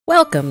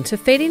Welcome to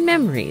Fading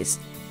Memories,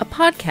 a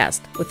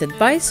podcast with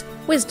advice,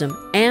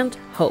 wisdom, and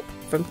hope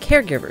from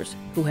caregivers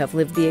who have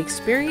lived the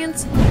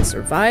experience and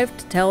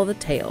survived to tell the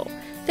tale.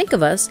 Think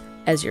of us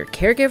as your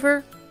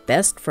caregiver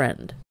best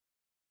friend.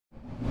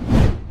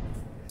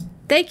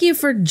 Thank you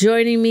for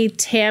joining me,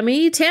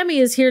 Tami.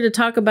 Tami is here to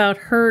talk about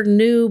her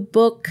new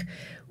book,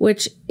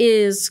 which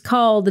is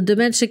called The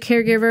Dementia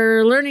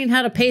Caregiver, Learning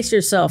How to Pace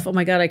Yourself. Oh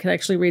my God, I can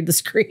actually read the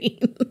screen.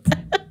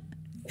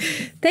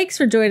 Thanks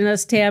for joining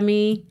us,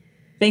 Tami.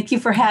 Thank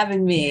you for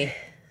having me.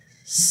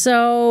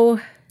 So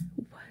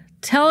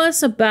tell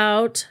us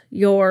about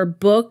your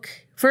book.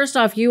 First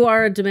off, you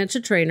are a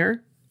dementia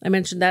trainer. I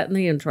mentioned that in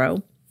the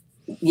intro.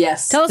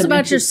 Yes. Tell us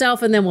about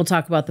yourself, and then we'll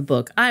talk about the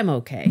book. I'm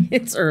okay.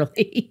 It's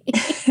early.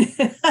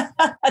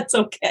 That's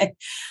okay.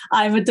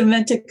 I'm a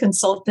dementia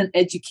consultant,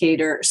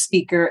 educator,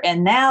 speaker,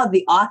 and now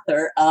the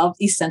author of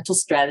Essential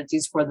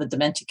Strategies for the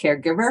Dementia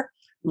Caregiver,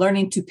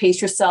 Learning to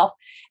Pace Yourself.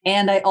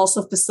 And I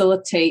also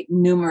facilitate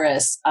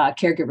numerous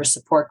caregiver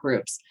support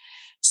groups.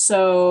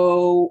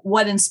 So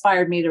what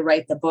inspired me to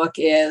write the book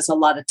is a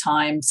lot of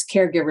times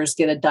caregivers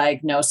get a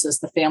diagnosis,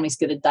 the families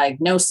get a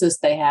diagnosis,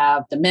 they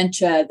have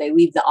dementia, they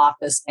leave the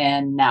office,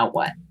 and now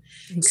what?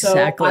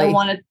 Exactly. So I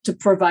wanted to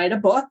provide a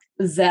book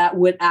that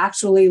would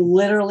actually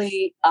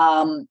literally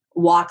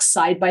walk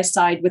side by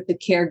side with the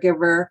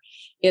caregiver.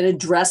 It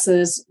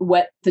addresses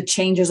what the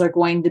changes are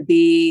going to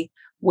be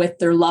with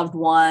their loved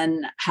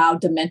one, how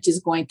dementia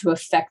is going to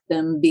affect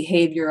them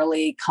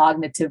behaviorally,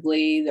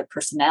 cognitively, their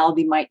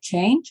personality might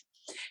change.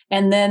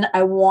 And then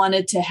I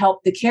wanted to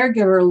help the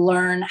caregiver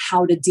learn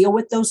how to deal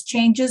with those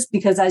changes,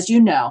 because as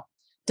you know,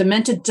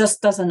 dementia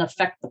just doesn't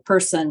affect the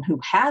person who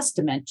has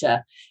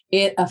dementia.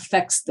 It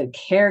affects the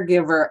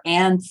caregiver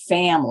and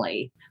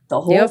family,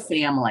 the whole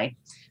family.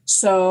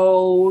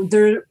 So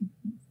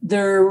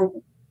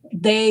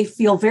they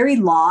feel very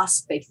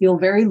lost. They feel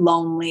very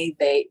lonely.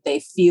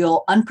 They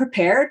feel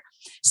unprepared.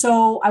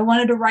 So I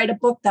wanted to write a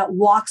book that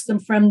walks them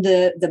from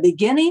the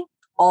beginning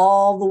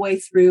all the way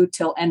through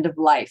till end of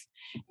life.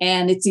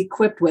 And it's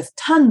equipped with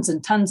tons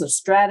and tons of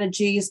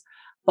strategies,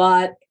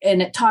 and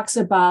it talks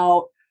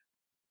about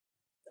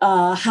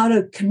how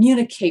to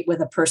communicate with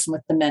a person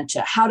with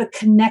dementia, how to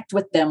connect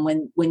with them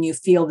when you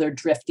feel they're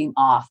drifting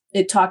off.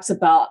 It talks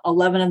about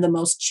 11 of the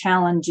most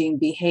challenging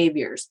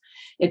behaviors.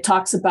 It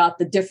talks about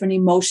the different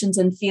emotions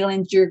and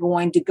feelings you're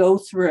going to go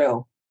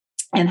through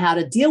and how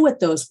to deal with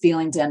those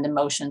feelings and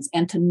emotions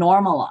and to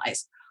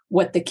normalize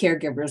what the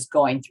caregiver is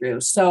going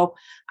through. So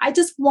I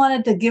just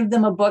wanted to give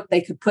them a book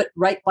they could put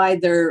right by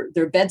their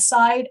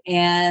bedside.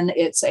 And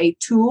it's a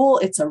tool,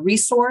 it's a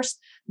resource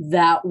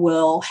that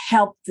will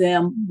help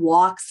them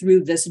walk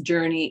through this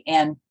journey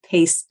and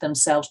pace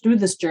themselves through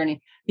this journey,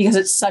 because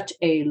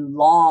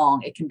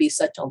it can be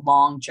such a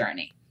long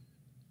journey.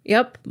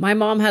 Yep. My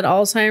mom had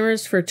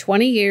Alzheimer's for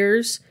 20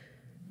 years.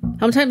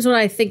 Sometimes when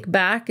I think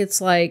back,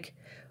 it's like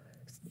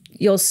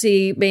you'll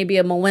see maybe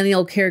a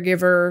millennial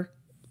caregiver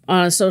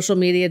on a social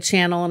media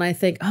channel, and I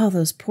think, oh,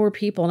 those poor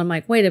people. And I'm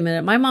like, wait a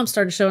minute. My mom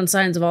started showing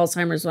signs of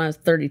Alzheimer's when I was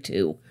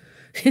 32.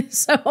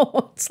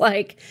 So it's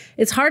like,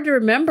 it's hard to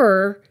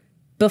remember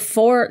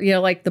before,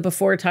 like the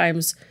before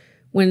times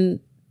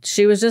when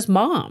she was just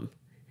mom.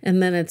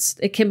 And then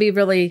it can be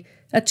really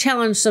a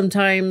challenge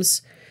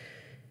sometimes,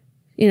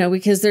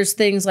 because there's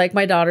things like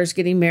my daughter's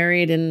getting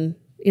married and,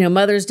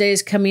 Mother's Day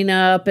is coming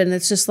up. And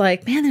it's just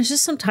like, man, there's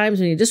just some times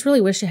when you just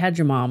really wish you had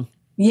your mom.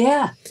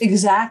 Yeah,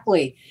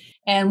 exactly.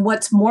 And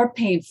what's more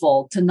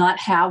painful, to not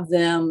have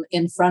them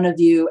in front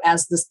of you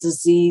as this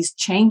disease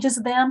changes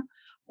them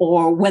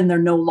or when they're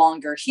no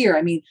longer here.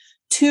 I mean,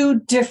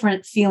 two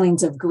different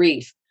feelings of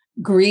grief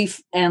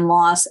and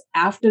loss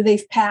after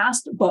they've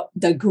passed, but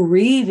the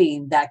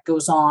grieving that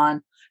goes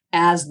on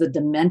as the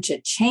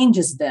dementia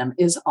changes them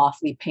is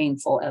awfully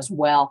painful as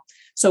well.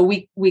 So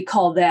we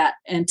call that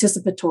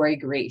anticipatory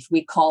grief.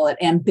 We call it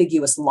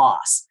ambiguous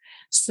loss.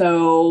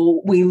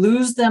 So we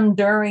lose them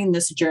during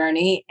this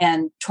journey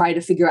and try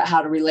to figure out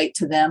how to relate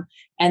to them.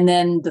 And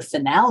then the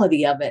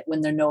finality of it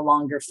when they're no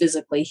longer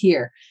physically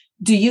here.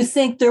 Do you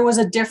think there was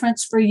a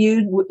difference for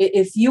you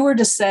if you were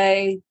to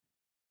say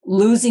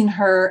losing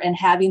her and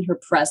having her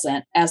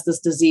present as this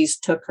disease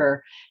took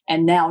her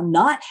and now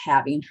not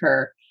having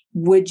her?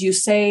 Would you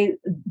say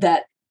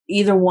that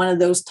either one of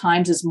those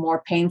times is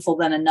more painful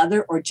than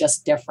another, or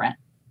just different?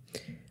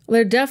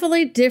 They're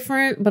definitely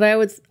different, but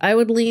I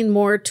would lean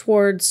more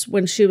towards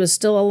when she was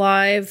still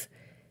alive.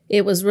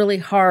 It was really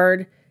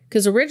hard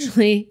because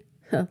originally,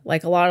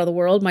 like a lot of the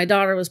world, my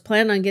daughter was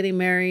planning on getting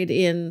married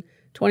in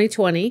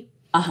 2020.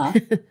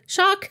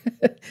 Shock.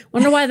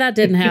 Wonder why that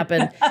didn't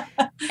happen.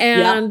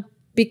 And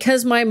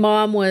because my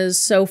mom was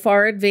so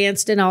far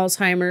advanced in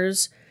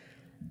Alzheimer's,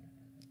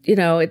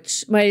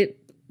 my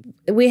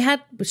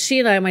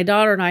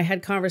daughter and I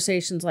had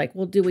conversations like,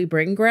 well, do we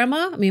bring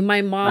grandma? I mean,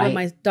 my mom and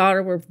my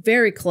daughter were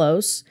very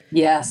close.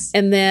 Yes.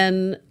 And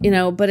then,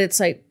 but it's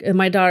like, and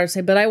my daughter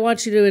said, but I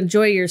want you to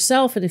enjoy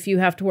yourself. And if you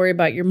have to worry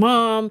about your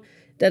mom,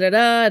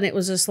 And it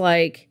was just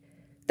like,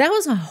 that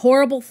was a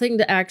horrible thing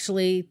to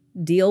actually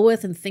deal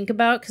with and think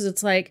about. Cause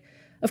it's like,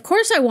 of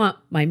course I want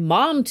my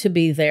mom to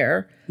be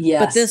there.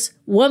 Yes. But this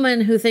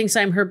woman who thinks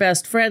I'm her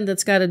best friend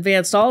that's got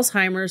advanced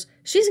Alzheimer's,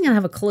 she's going to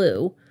have a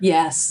clue.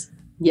 Yes.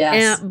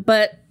 Yes.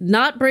 But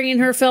not bringing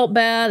her felt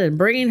bad and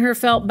bringing her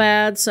felt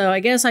bad. So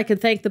I guess I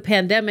could thank the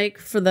pandemic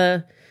for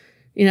the,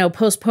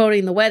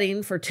 postponing the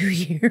wedding for 2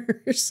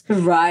 years.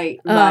 Right.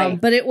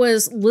 But it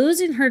was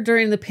losing her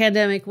during the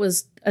pandemic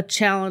was a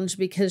challenge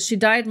because she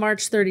died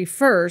March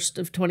 31st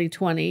of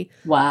 2020.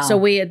 Wow. So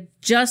we had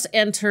just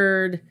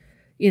entered,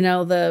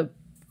 the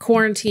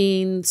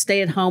quarantine,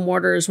 stay-at-home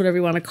orders, whatever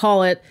you want to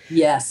call it.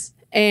 Yes.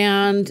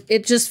 And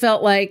it just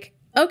felt like,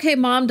 okay,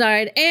 mom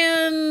died,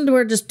 and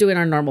we're just doing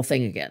our normal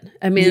thing again.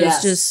 I mean, Yes.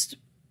 It's just,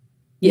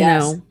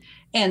 Yes.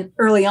 And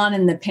early on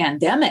in the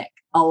pandemic,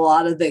 a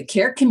lot of the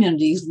care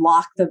communities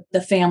locked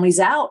the families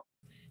out.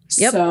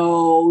 Yep.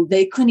 So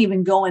they couldn't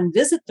even go and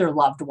visit their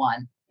loved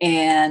one.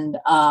 And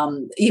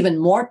even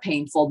more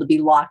painful to be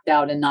locked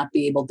out and not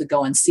be able to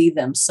go and see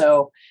them.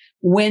 So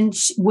when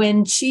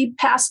she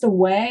passed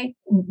away,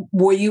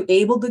 were you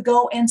able to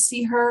go and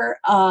see her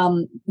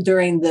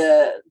during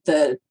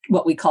the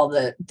what we call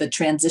the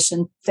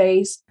transition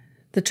phase?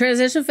 The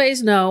transition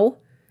phase, no.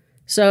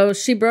 So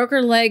she broke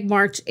her leg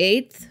March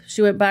 8th.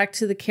 She went back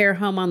to the care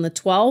home on the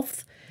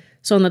 12th.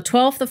 So on the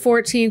 12th, the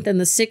 14th, and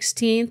the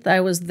 16th, I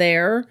was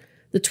there.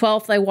 The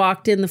 12th, I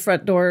walked in the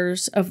front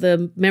doors of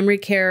the memory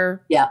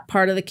care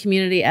part of the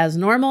community as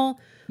normal.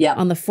 Yeah.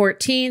 On the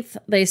 14th,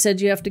 they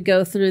said you have to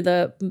go through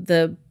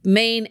the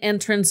main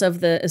entrance of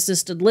the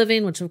assisted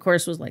living, which of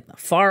course was like the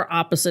far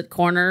opposite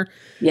corner.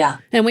 Yeah.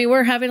 And we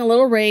were having a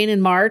little rain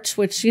in March,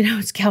 which,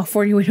 it's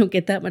California. We don't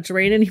get that much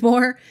rain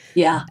anymore.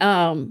 Yeah.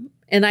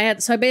 And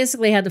I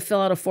basically had to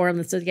fill out a form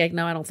that said,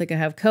 no, I don't think I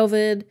have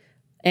COVID.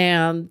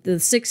 And the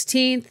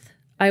 16th,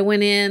 I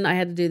went in, I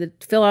had to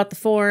fill out the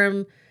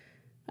form.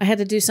 I had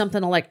to do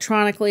something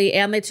electronically,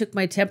 and they took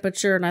my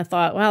temperature, and I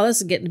thought, wow, this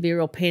is getting to be a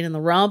real pain in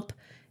the rump.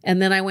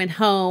 And then I went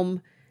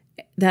home.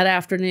 That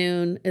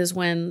afternoon is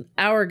when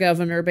our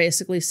governor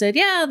basically said,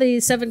 the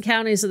 7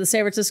 counties of the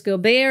San Francisco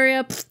Bay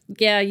Area,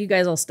 you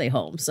guys all stay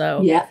home.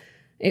 So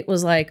it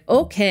was like,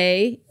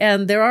 okay.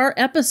 And there are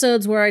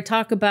episodes where I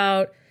talk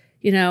about,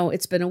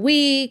 it's been a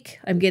week.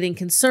 I'm getting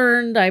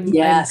concerned. I'm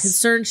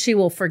concerned she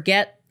will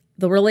forget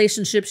the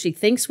relationship she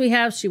thinks we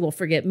have. She will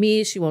forget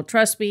me. She won't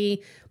trust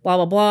me, blah,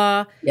 blah,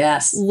 blah.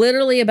 Yes.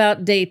 Literally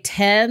about day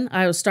 10,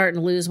 I was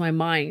starting to lose my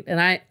mind. And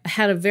I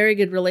had a very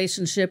good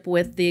relationship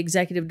with the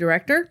executive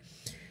director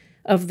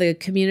of the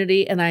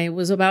community. And I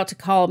was about to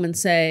call him and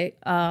say,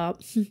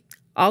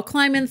 I'll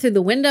climb in through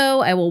the window.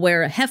 I will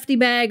wear a hefty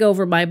bag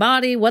over my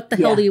body. What the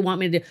hell do you want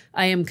me to do?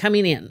 I am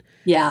coming in.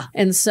 Yeah.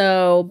 And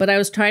so, but I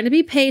was trying to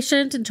be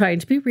patient and trying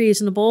to be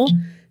reasonable.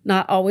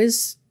 Not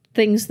always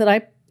things that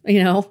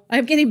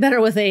I'm getting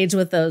better with age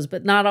with those,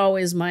 but not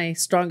always my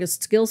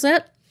strongest skill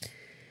set.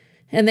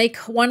 And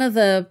one of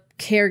the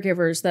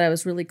caregivers that I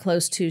was really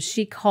close to,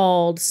 she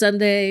called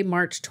Sunday,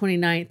 March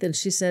 29th, and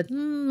she said,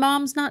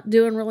 Mom's not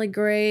doing really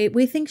great.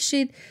 We think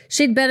she'd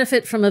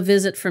benefit from a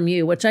visit from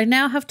you, which I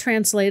now have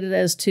translated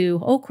as to,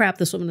 oh crap,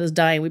 this woman is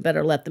dying. We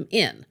better let them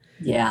in.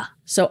 Yeah.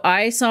 So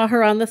I saw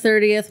her on the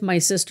 30th. My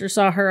sister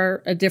saw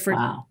her a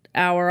different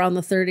hour on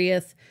the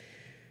 30th.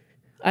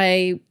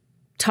 I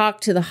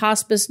talked to the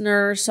hospice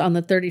nurse on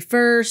the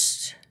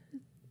 31st,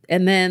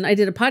 and then I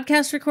did a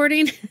podcast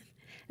recording,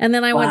 and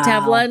then I went to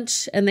have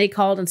lunch, and they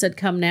called and said,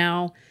 come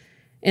now.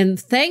 And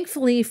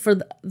thankfully for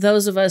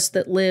those of us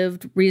that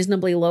lived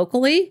reasonably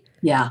locally,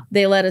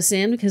 they let us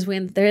in because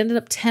there ended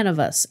up 10 of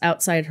us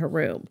outside her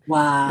room.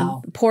 Wow.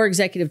 And the poor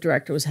executive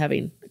director was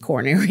having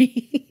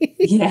coronary.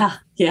 Yeah.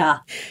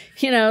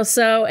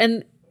 So,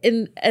 and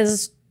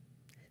as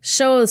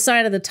show a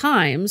sign of the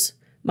times,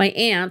 my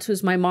aunt,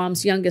 who's my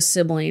mom's youngest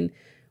sibling,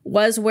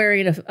 was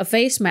wearing a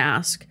face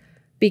mask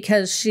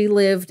because she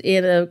lived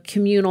in a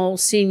communal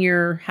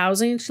senior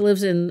housing. She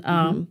lives in,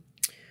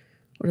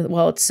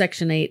 it's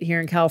Section 8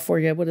 here in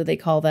California. What do they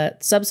call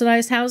that?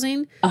 Subsidized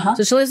housing.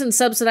 So she lives in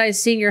subsidized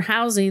senior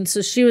housing.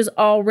 So she was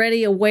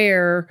already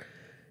aware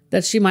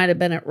that she might have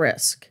been at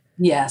risk.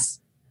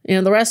 Yes.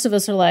 The rest of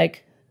us are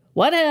like,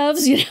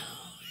 whatevs,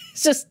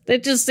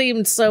 it just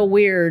seemed so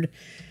weird.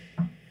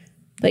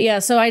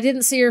 But so I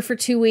didn't see her for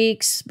 2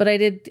 weeks, but I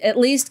did at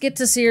least get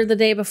to see her the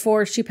day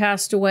before she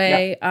passed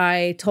away. Yep.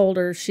 I told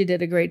her she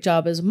did a great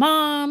job as a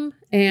mom,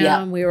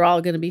 and we were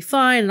all going to be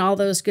fine and all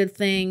those good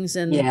things.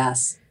 And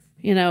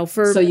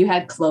so you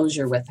had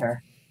closure with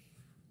her.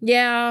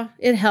 Yeah,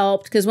 it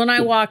helped because when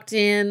I walked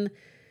in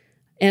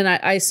and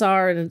I saw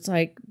her, and it's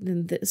like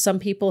some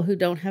people who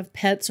don't have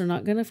pets are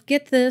not going to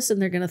get this,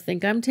 and they're going to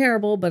think I'm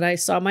terrible. But I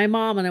saw my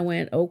mom and I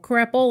went, oh,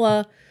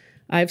 crapola.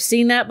 I've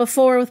seen that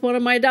before with one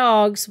of my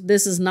dogs.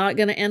 This is not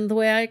going to end the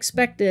way I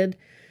expected.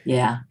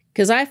 Yeah.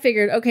 Because I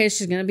figured, okay,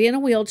 she's going to be in a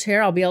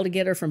wheelchair. I'll be able to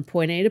get her from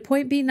point A to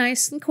point B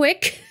nice and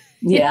quick.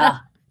 Yeah.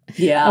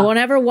 Yeah. I won't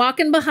have her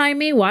walking behind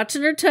me,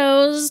 watching her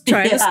toes,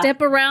 trying to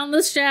step around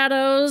the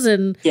shadows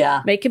and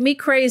making me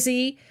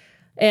crazy.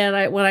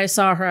 And when I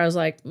saw her, I was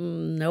like,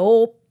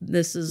 nope,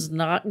 this is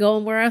not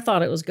going where I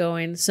thought it was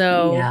going.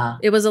 So Yeah.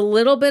 it was a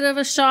little bit of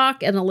a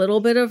shock and a little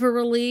bit of a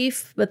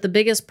relief. But the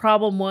biggest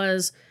problem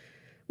was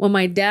when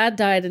my dad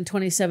died in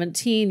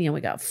 2017, you know,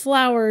 we got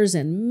flowers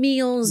and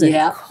meals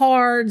and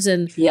cards.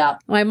 And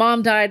my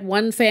mom died,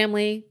 one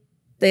family,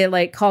 they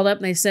like called up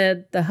and they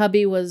said the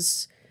hubby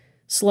was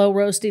slow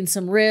roasting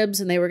some ribs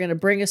and they were going to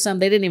bring us some.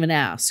 They didn't even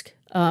ask.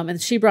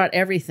 And she brought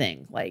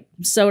everything, like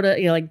soda,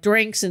 you know, like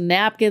drinks and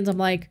napkins. I'm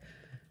like,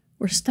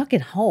 we're stuck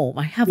at home.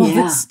 I have all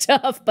this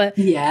stuff, but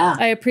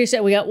I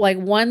appreciate we got like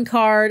one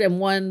card and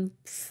one.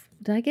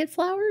 Did I get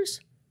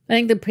flowers? I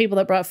think the people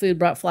that brought food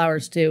brought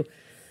flowers too.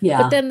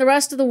 Yeah. But then the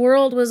rest of the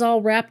world was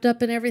all wrapped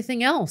up in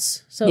everything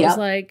else. So it was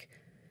like,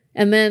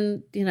 and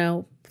then, you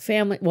know,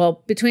 family,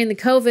 well, between the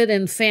COVID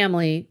and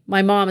family,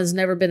 my mom has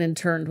never been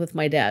interned with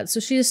my dad. So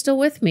she is still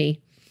with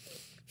me.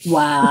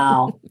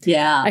 Wow.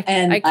 Yeah.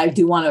 I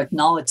do want to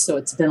acknowledge, so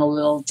it's been a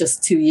little,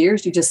 just 2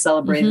 years. You just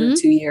celebrated a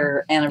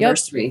 2-year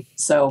anniversary.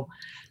 So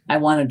I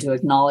wanted to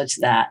acknowledge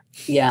that.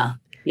 Yeah.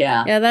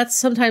 Yeah. Yeah. That's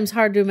sometimes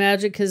hard to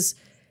imagine because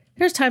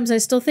there's times I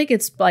still think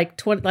it's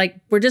like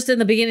we're just in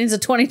the beginnings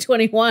of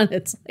 2021.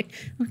 It's like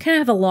we kind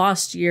of have a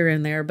lost year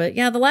in there. But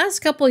yeah, the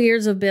last couple of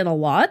years have been a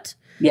lot.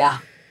 Yeah.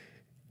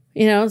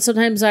 You know,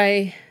 sometimes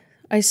I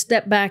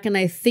step back and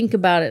I think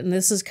about it. And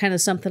this is kind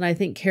of something I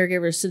think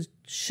caregivers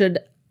should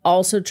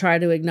also try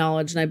to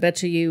acknowledge. And I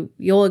bet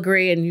you'll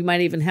agree, and you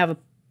might even have a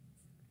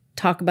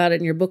talk about it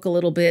in your book a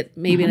little bit,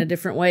 maybe in a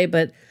different way.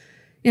 But,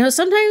 you know,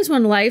 sometimes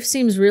when life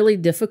seems really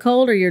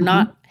difficult or you're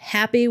not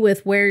happy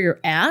with where you're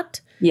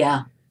at,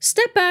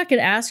 step back and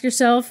ask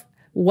yourself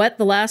what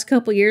the last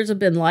couple of years have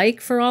been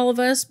like for all of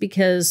us.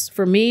 Because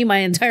for me, my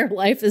entire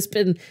life has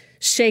been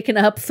shaken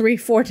up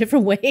 3-4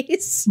 different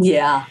ways.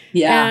 Yeah.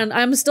 Yeah. And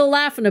I'm still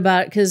laughing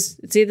about it because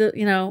it's either,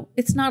 you know,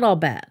 it's not all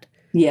bad.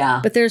 Yeah.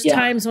 But there's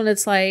times when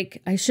it's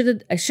like, I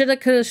shoulda,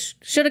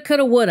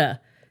 coulda,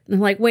 woulda. And I'm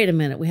like, wait a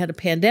minute. We had a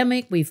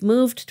pandemic. We've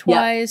moved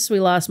twice.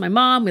 We lost my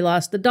mom. We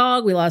lost the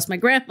dog. We lost my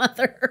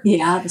grandmother.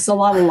 Yeah. There's a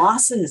lot of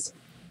losses.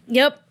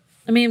 Yep.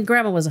 I mean,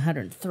 grandma was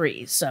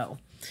 103, so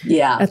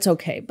that's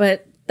okay.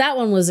 But that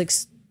one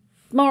was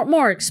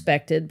more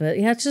expected. But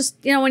yeah, it's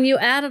just, you know, when you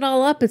add it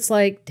all up, it's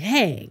like,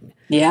 dang.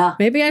 Yeah.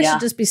 Maybe I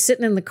should just be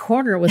sitting in the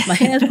corner with my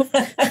head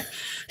over.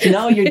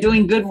 No, you're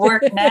doing good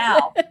work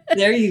now.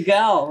 There you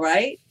go,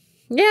 right?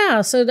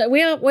 Yeah. So that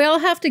we all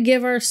have to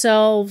give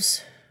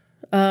ourselves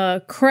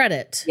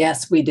credit.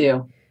 Yes, we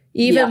do.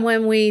 Even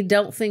when we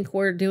don't think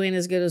we're doing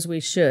as good as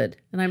we should.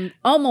 And I'm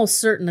almost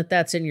certain that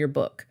that's in your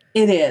book.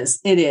 It is.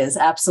 It is.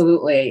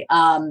 Absolutely.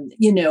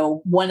 You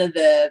know, one of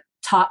the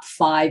top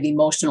 5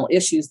 emotional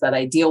issues that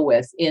I deal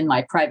with in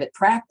my private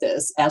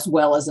practice, as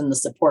well as in the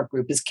support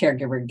group, is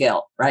caregiver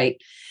guilt, right?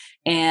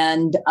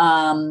 And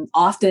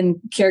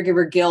often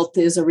caregiver guilt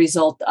is a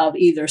result of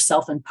either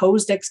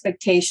self-imposed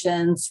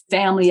expectations,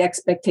 family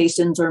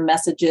expectations, or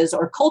messages,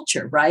 or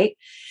culture, right?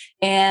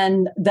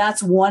 And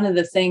that's one of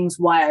the things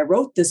why I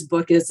wrote this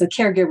book, is the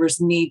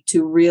caregivers need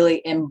to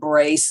really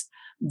embrace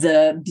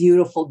the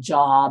beautiful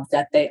job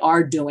that they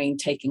are doing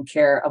taking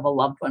care of a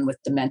loved one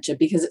with dementia,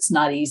 because it's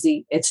not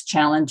easy. It's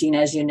challenging,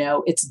 as you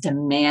know, it's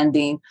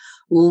demanding,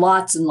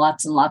 lots and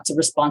lots and lots of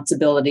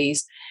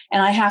responsibilities.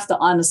 And I have to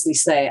honestly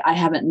say, I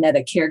haven't met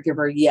a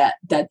caregiver yet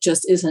that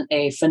just isn't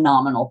a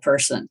phenomenal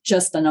person,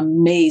 just an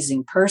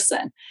amazing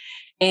person.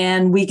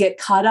 And we get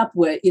caught up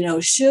with, you know,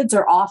 shoulds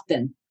are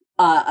often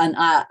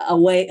a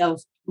way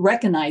of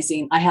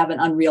recognizing I have an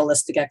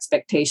unrealistic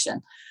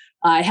expectation.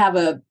 I have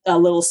a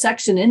little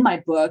section in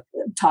my book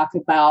talk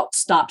about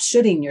stop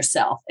shoulding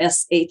yourself,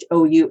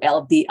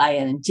 SHOULDING,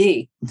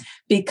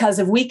 because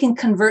if we can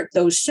convert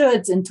those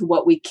shoulds into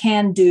what we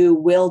can do,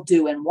 will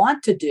do, and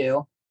want to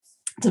do,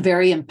 it's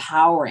very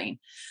empowering.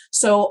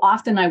 So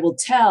often I will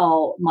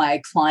tell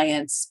my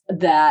clients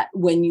that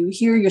when you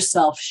hear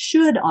yourself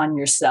should on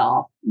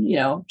yourself, you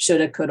know,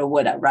 shoulda, coulda,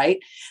 woulda, right?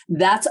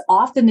 That's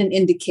often an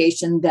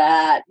indication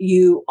that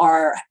you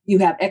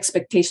have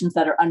expectations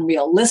that are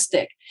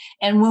unrealistic.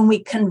 And when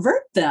we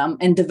convert them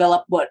and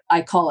develop what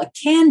I call a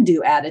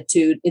can-do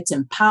attitude, it's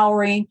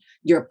empowering,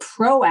 you're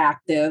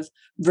proactive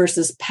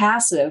versus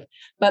passive.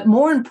 But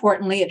more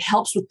importantly, it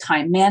helps with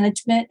time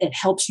management. It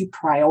helps you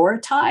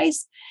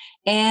prioritize.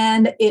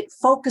 And it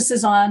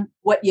focuses on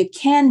what you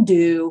can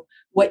do,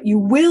 what you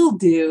will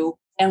do,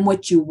 and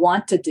what you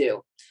want to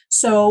do.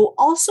 So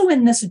also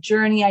in this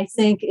journey, I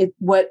think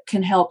what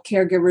can help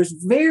caregivers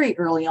very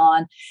early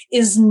on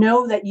is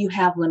know that you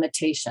have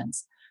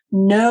limitations.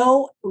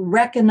 Know,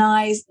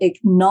 recognize,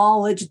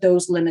 acknowledge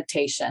those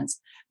limitations,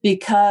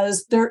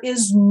 because there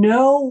is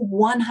no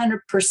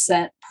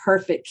 100%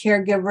 perfect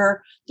caregiver.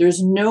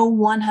 There's no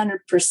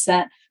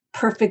 100%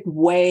 perfect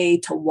way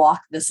to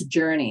walk this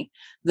journey.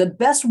 The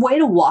best way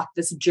to walk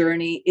this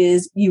journey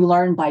is you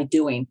learn by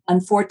doing.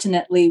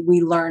 Unfortunately,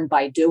 we learn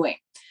by doing.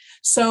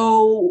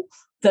 So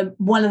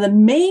one of the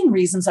main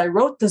reasons I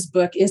wrote this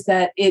book is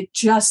that it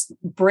just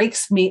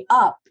breaks me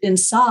up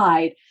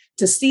inside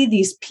to see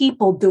these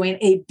people doing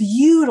a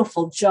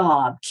beautiful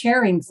job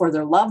caring for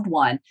their loved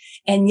one,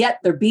 and yet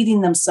they're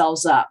beating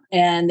themselves up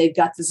and they've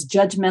got this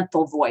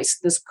judgmental voice,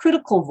 this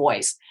critical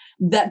voice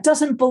that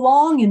doesn't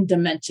belong in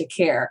dementia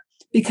care,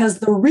 because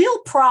the real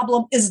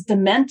problem is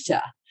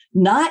dementia,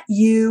 not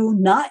you,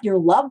 not your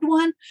loved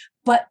one,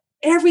 but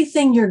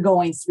everything you're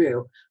going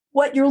through,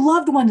 what your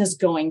loved one is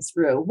going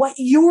through, what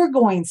you're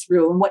going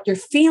through, and what your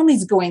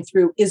family's going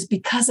through is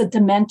because of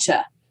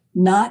dementia,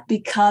 not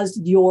because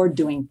you're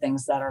doing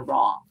things that are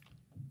wrong.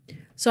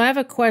 So I have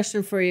a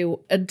question for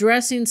you,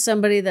 addressing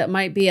somebody that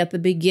might be at the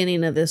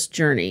beginning of this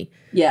journey.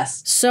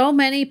 Yes. So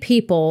many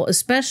people,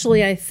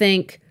 especially I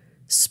think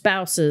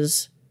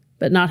spouses,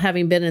 but not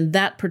having been in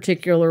that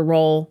particular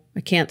role, I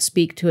can't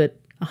speak to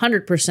it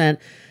 100%,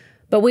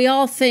 but we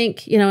all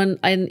think,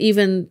 and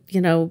even,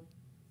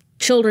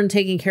 children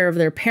taking care of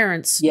their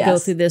parents go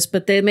through this,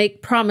 but they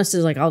make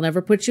promises like, I'll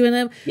never put you in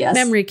a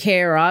memory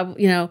care,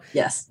 or,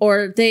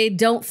 or they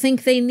don't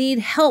think they need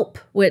help,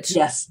 which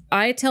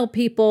I tell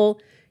people,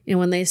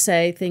 when they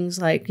say things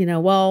like,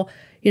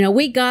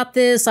 we got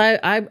this,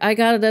 I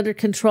got it under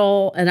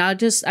control. And I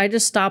just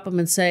stop them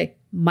and say,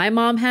 my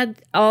mom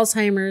had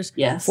Alzheimer's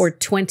for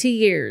 20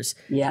 years.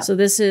 So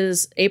this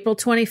is April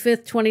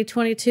 25th,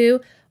 2022.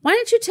 Why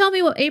don't you tell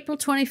me what April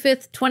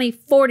 25th,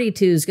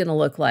 2042 is going to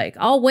look like?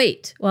 I'll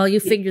wait while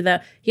you figure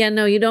that. Yeah,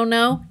 no, you don't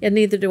know? And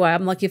neither do I.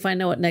 I'm lucky if I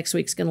know what next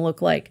week's going to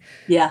look like.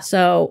 Yeah.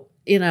 So,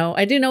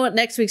 I do know what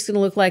next week's going to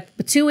look like.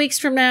 But 2 weeks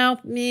from now,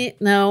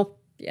 no.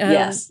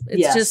 It's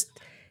just,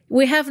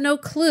 we have no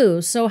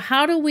clue. So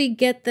how do we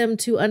get them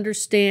to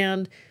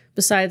understand,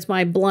 besides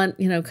my blunt,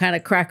 kind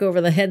of crack over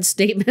the head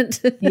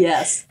statement?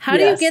 How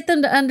do you get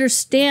them to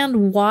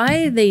understand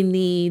why they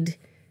need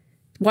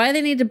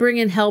to bring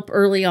in help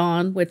early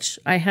on, which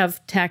I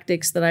have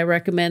tactics that I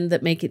recommend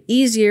that make it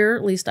easier.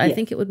 At least I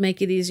think it would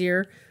make it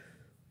easier.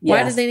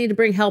 Why do they need to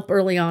bring help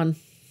early on?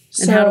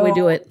 And how do we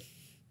do it?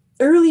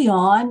 Early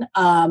on,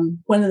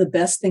 one of the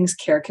best things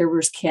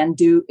caregivers can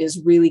do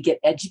is really get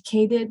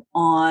educated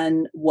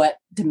on what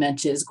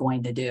dementia is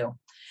going to do.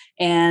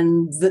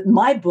 And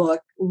my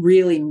book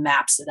really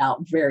maps it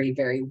out very,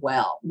 very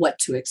well, what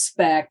to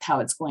expect, how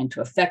it's going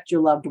to affect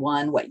your loved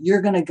one, what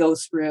you're going to go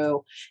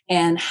through,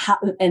 and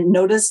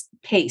notice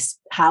pace,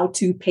 how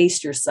to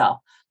pace yourself,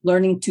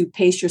 learning to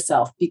pace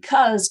yourself,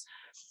 because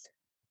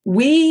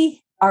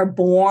we are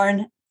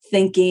born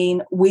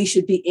thinking we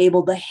should be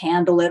able to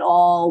handle it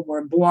all.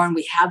 We're born,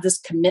 we have this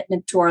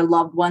commitment to our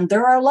loved one.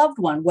 They're our loved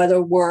one, whether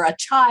we're a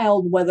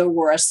child, whether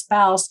we're a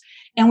spouse,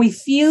 and we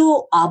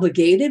feel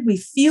obligated, we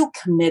feel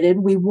committed,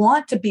 we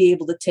want to be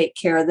able to take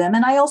care of them.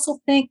 And I also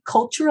think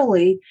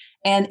culturally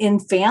and in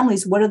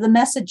families, what are the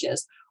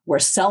messages? We're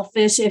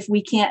selfish if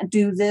we can't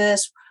do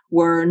this.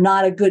 We're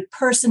not a good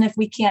person if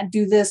we can't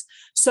do this.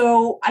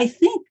 So I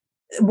think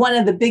one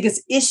of the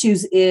biggest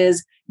issues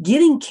is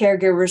getting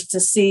caregivers to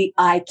see,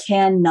 I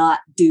cannot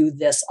do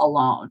this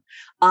alone.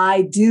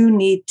 I do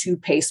need to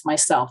pace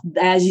myself.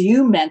 As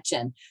you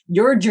mentioned,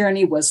 your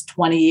journey was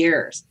 20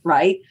 years,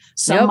 right?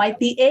 Some might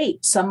be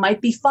 8, some might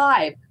be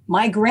 5.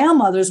 My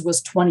grandmother's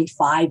was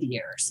 25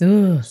 years.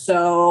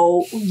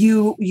 So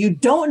you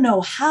don't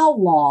know how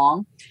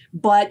long,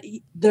 but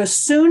the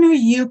sooner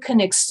you can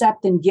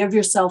accept and give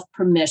yourself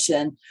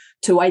permission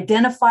to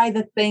identify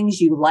the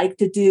things you like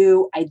to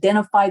do,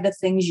 identify the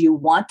things you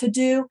want to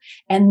do,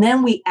 and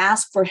then we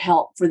ask for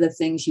help for the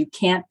things you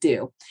can't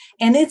do.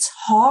 And it's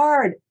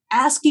hard.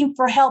 Asking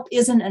for help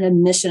isn't an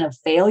admission of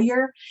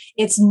failure.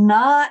 It's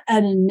not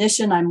an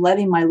admission I'm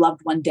letting my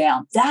loved one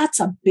down. That's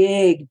a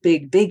big,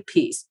 big, big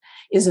piece.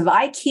 Is if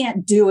I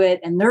can't do it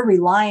and they're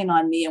relying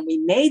on me and we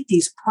made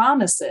these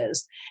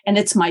promises and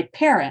it's my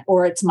parent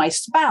or it's my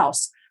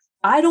spouse,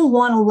 I don't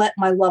want to let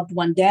my loved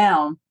one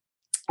down.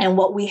 And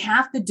what we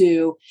have to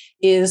do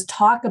is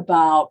talk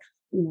about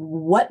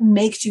what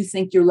makes you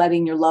think you're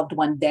letting your loved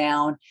one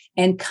down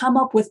and come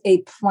up with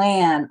a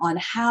plan on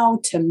how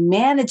to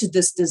manage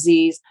this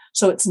disease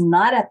so it's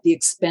not at the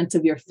expense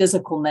of your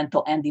physical,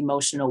 mental, and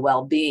emotional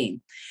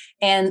well-being.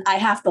 And I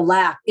have to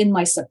laugh. In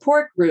my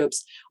support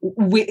groups,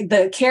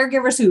 the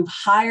caregivers who've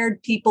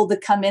hired people to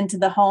come into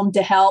the home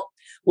to help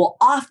will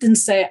often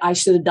say, I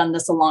should have done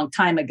this a long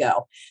time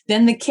ago.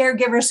 Then the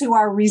caregivers who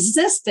are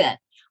resistant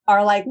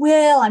are like,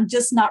 well, I'm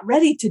just not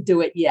ready to do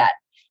it yet.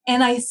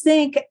 And I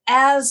think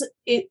as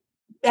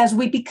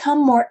we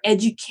become more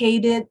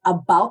educated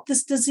about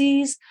this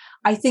disease,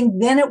 I think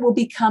then it will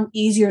become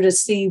easier to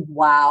see,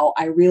 wow,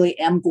 I really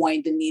am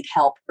going to need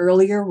help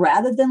earlier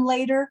rather than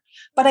later.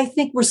 But I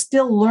think we're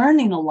still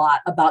learning a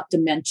lot about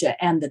dementia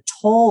and the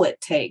toll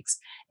it takes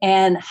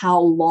and how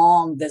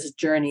long this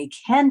journey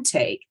can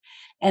take.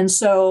 And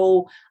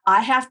so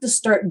I have to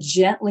start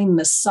gently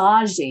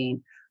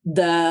massaging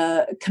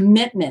the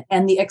commitment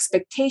and the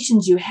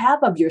expectations you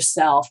have of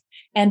yourself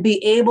and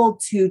be able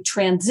to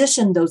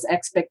transition those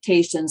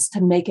expectations to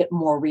make it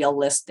more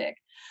realistic.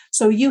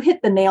 So you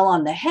hit the nail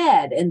on the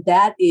head, and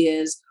that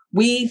is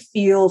we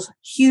feel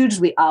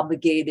hugely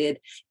obligated,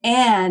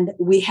 and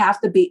we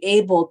have to be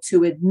able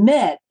to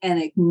admit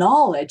and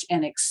acknowledge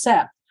and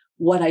accept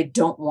what I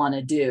don't want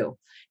to do.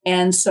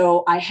 And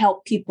so I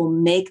help people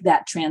make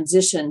that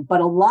transition.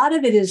 But a lot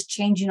of it is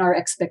changing our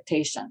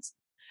expectations,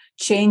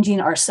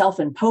 changing our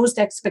self-imposed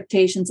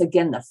expectations.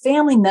 Again, the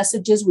family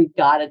messages we've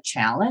got to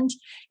challenge,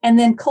 and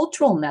then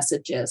cultural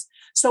messages.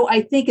 So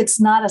I think it's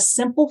not a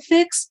simple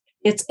fix.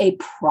 It's a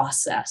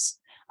process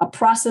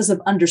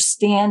of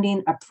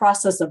understanding, a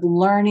process of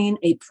learning,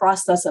 a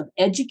process of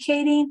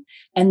educating,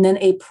 and then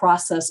a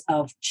process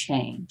of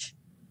change.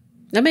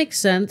 That makes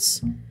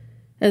sense.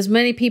 As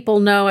many people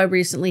know, I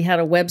recently had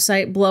a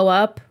website blow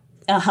up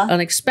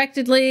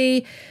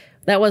unexpectedly.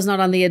 That was not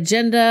on the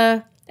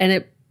agenda,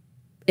 and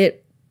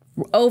it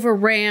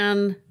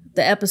overran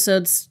the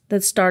episodes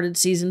that started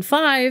season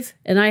 5.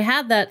 And I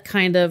had that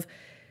kind of,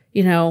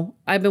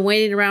 I've been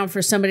waiting around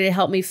for somebody to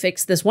help me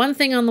fix this one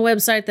thing on the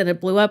website, that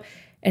it blew up.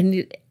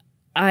 And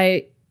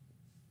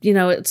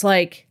it's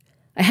like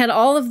I had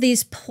all of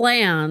these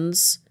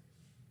plans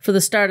for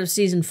the start of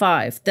season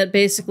 5 that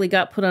basically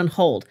got put on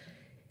hold.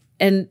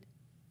 And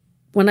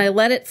when I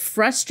let it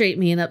frustrate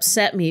me and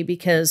upset me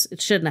because it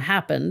shouldn't have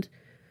happened,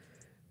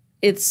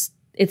 it's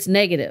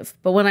negative.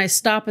 But when I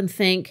stop and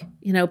think,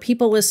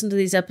 people listen to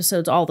these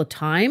episodes all the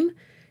time.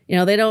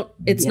 They don't,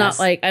 it's not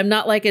like, I'm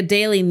not like a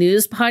daily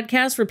news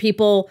podcast where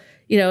people,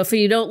 if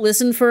you don't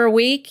listen for a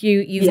week,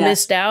 you've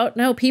missed out.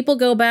 No, people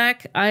go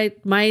back.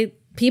 My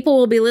people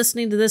will be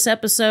listening to this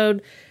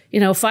episode,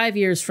 5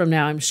 years from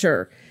now, I'm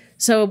sure.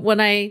 So when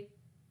I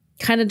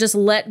kind of just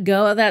let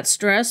go of that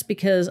stress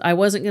because I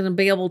wasn't going to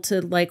be able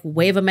to like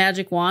wave a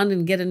magic wand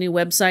and get a new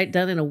website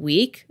done in a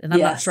week, and I'm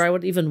not sure I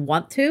would even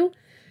want to.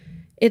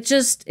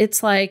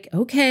 It's like,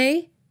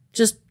 okay,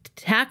 just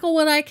tackle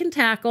what I can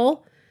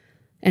tackle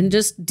and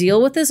just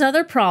deal with this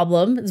other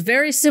problem. It's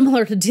very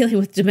similar to dealing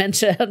with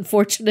dementia,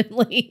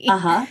 unfortunately.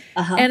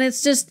 And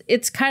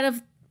it's kind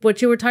of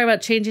what you were talking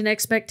about, changing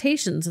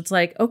expectations. It's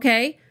like,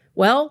 okay,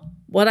 well,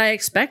 what I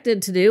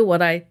expected to do,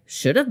 what I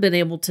should have been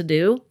able to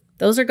do,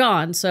 those are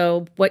gone.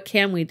 So what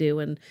can we do?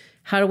 And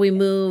how do we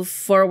move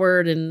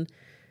forward in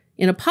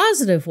a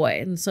positive way?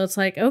 And so it's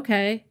like,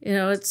 okay,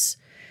 it's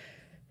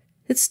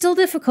still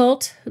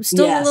difficult. I'm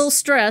still a little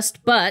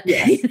stressed, but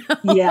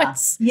I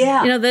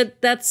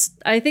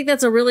think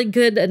that's a really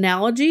good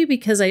analogy,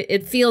 because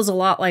it feels a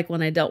lot like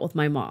when I dealt with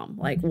my mom.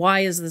 Like,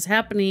 why is this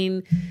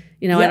happening?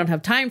 I don't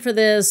have time for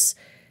this.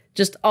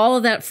 Just all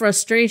of that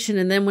frustration.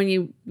 And then when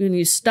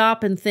you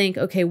stop and think,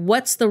 okay,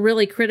 what's the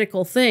really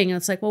critical thing? And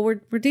it's like, well,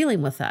 we're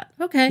dealing with that.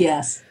 Okay.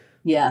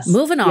 Yes.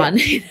 Moving on.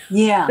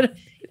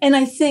 And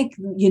I think,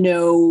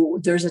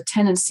 there's a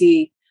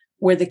tendency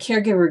where the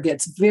caregiver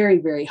gets very,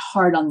 very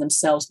hard on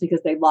themselves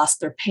because they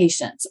lost their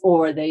patience,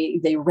 or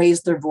they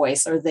raised their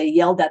voice, or they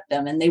yelled at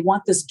them, and they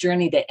want this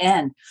journey to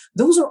end.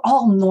 Those are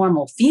all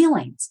normal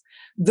feelings.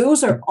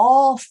 Those are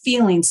all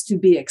feelings to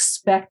be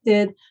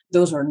expected.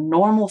 Those are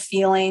normal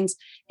feelings.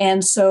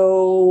 And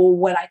so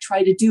what I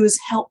try to do is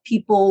help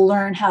people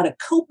learn how to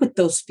cope with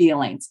those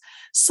feelings.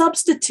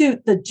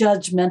 Substitute the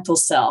judgmental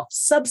self,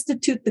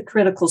 substitute the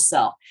critical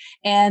self.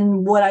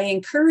 And what I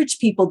encourage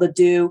people to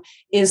do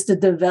is to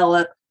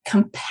develop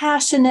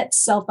compassionate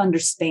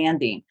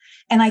self-understanding.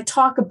 And I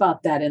talk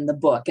about that in the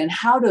book, and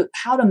how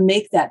to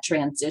make that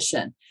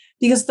transition.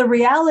 Because the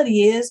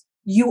reality is,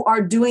 you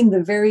are doing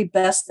the very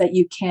best that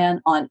you can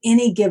on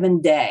any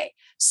given day.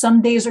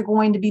 Some days are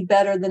going to be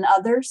better than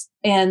others,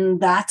 and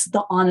that's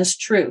the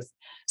honest truth.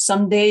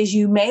 Some days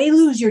you may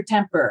lose your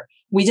temper.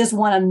 We just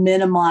want to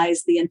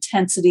minimize the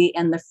intensity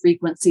and the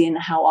frequency and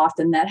how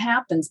often that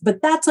happens.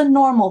 But that's a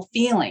normal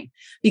feeling,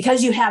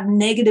 because you have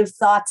negative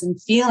thoughts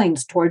and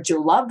feelings towards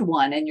your loved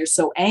one, and you're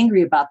so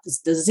angry about this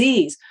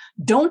disease.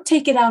 Don't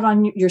take it out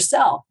on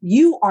yourself.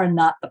 You are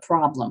not the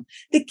problem.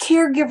 The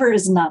caregiver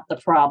is not the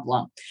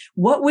problem.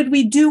 What would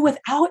we do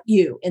without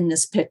you in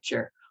this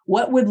picture?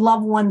 What would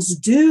loved ones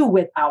do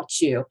without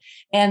you?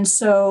 And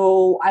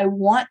so I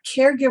want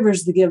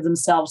caregivers to give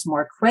themselves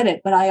more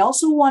credit, but I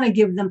also want to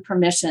give them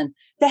permission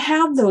to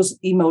have those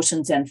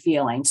emotions and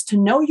feelings, to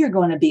know you're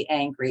going to be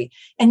angry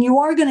and you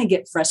are going to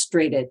get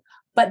frustrated.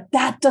 But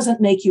that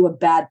doesn't make you a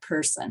bad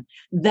person.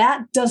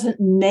 That doesn't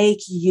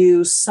make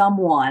you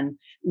someone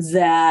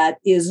that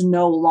is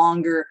no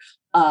longer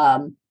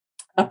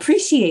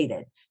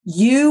appreciated.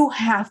 You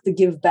have to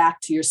give back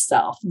to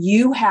yourself.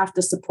 You have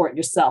to support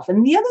yourself.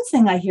 And the other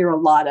thing I hear a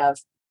lot of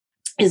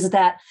is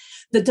that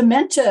the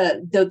dementia,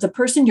 the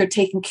person you're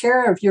taking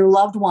care of, your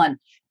loved one,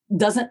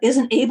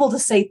 isn't able to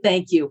say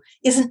thank you,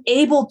 isn't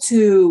able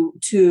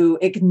to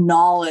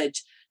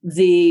acknowledge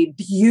the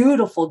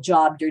beautiful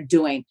job you're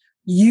doing.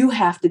 You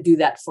have to do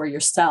that for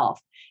yourself.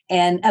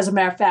 And as a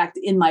matter of fact,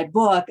 in my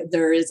book,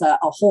 there is a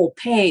whole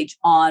page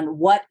on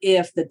what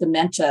if the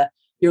dementia,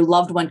 your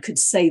loved one could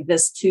say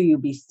this to you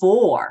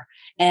before.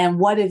 And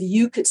what if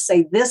you could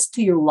say this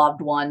to your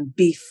loved one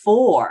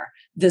before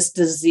this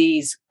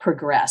disease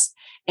progressed?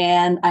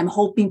 And I'm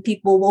hoping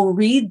people will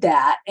read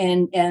that.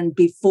 And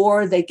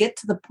before they get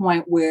to the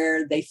point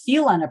where they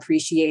feel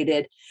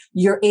unappreciated,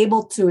 you're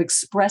able to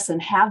express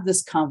and have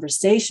this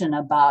conversation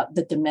about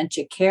the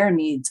dementia care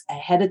needs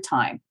ahead of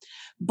time.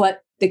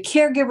 But the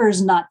caregiver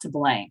is not to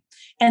blame.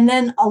 And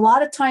then a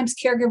lot of times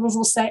caregivers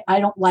will say, I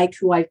don't like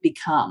who I've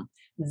become.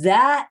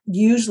 That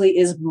usually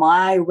is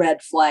my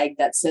red flag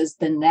that says,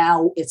 then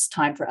now it's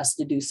time for us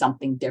to do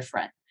something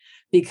different,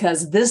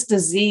 because this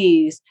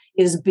disease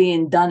is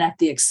being done at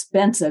the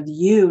expense of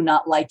you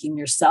not liking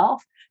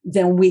yourself.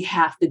 Then we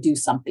have to do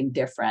something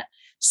different.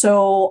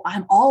 So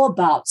I'm all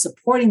about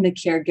supporting the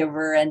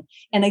caregiver.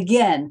 And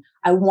again,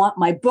 I want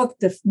my book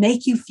to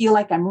make you feel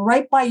like I'm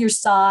right by your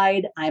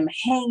side. I'm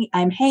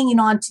hanging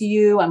on to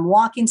you. I'm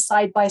walking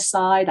side by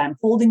side. I'm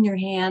holding your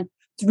hand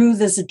through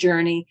this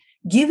journey,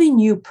 giving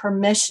you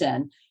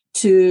permission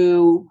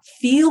to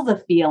feel the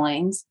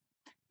feelings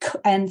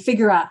and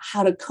figure out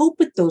how to cope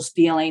with those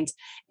feelings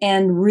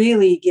and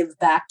really give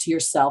back to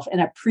yourself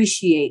and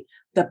appreciate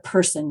the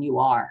person you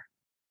are.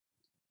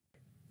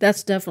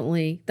 That's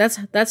definitely,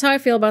 that's how I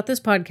feel about this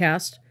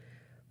podcast.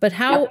 But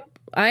how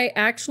I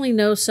actually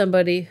know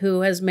somebody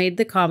who has made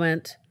the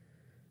comment,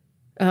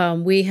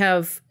 we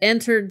have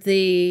entered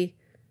I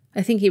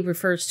think he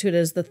refers to it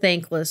as the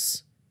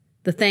thankless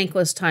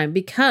time,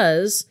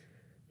 because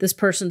this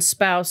person's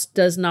spouse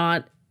does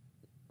not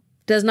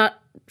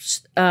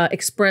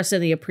express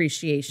any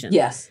appreciation.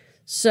 Yes.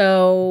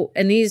 So,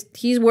 and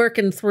he's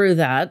working through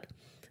that.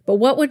 But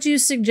what would you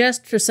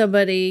suggest for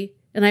somebody,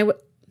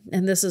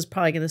 and this is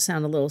probably going to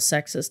sound a little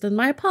sexist, and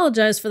I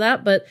apologize for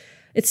that, but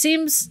it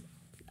seems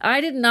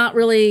I did not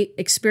really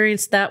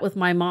experience that with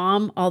my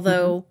mom,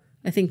 although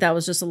I think that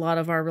was just a lot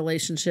of our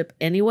relationship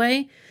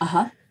anyway.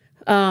 But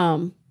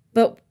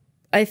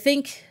I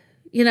think,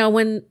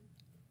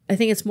 I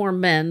think it's more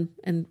men,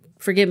 and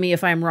forgive me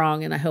if I'm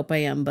wrong, and I hope I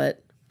am,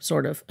 but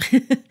sort of.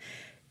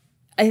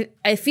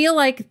 I feel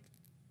like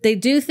they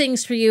do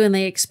things for you and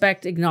they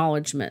expect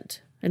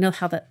acknowledgement. I know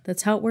how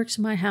that's how it works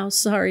in my house.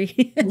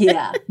 Sorry.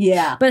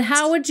 Yeah. But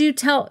how would you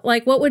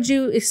what would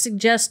you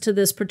suggest to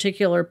this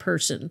particular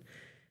person?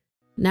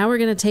 Now we're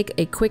going to take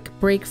a quick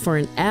break for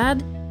an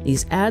ad.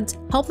 These ads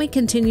help me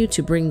continue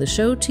to bring the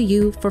show to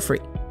you for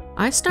free.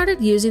 I started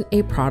using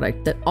a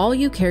product that all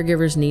you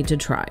caregivers need to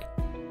try.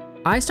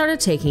 I started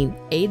taking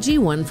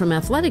AG1 from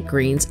Athletic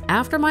Greens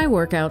after my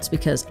workouts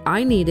because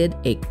I needed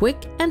a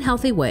quick and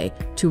healthy way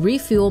to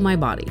refuel my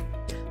body.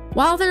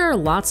 While there are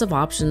lots of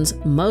options,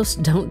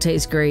 most don't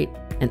taste great,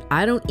 and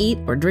I don't eat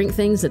or drink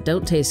things that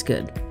don't taste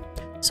good.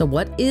 So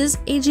what is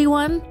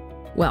AG1?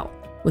 Well,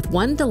 with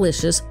one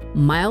delicious,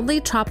 mildly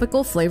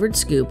tropical flavored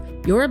scoop,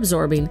 you're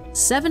absorbing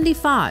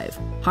 75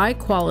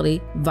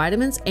 high-quality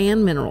vitamins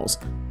and minerals,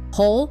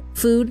 whole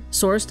food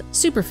sourced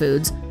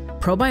superfoods,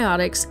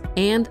 probiotics,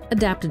 and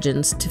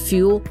adaptogens to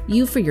fuel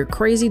you for your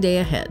crazy day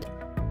ahead.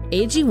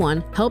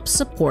 AG1 helps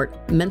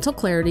support mental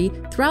clarity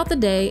throughout the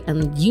day,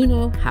 and you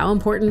know how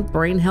important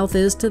brain health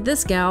is to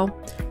this gal.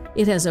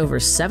 It has over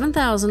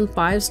 7,000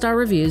 5-star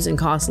reviews and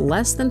costs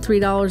less than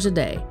 $3 a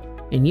day.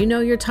 And you know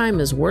your time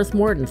is worth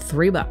more than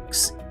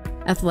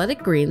 $3.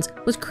 Athletic Greens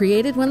was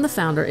created when the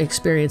founder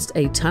experienced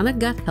a ton of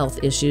gut health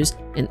issues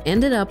and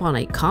ended up on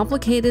a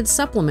complicated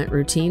supplement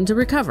routine to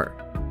recover.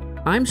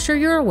 I'm sure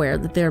you're aware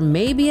that there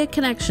may be a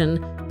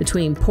connection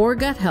between poor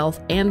gut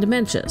health and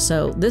dementia,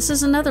 so this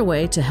is another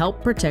way to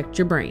help protect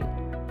your brain.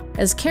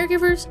 As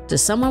caregivers to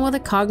someone with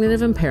a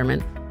cognitive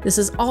impairment, this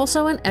is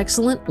also an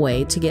excellent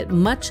way to get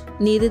much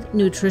needed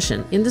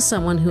nutrition into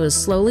someone who is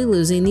slowly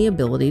losing the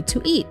ability to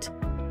eat.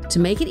 To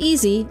make it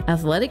easy,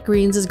 Athletic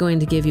Greens is going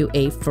to give you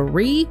a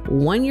free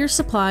 1-year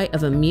supply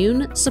of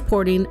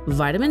immune-supporting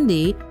vitamin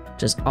D,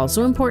 which is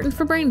also important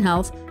for brain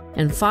health,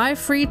 and 5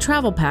 free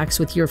travel packs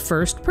with your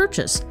first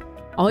purchase.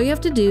 All you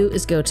have to do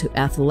is go to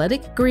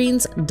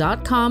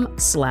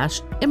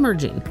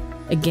athleticgreens.com/emerging.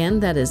 Again,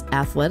 that is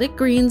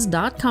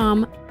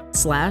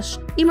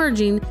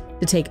athleticgreens.com/emerging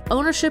to take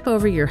ownership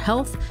over your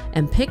health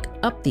and pick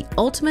up the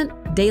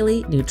ultimate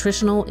daily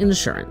nutritional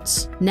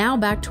insurance. Now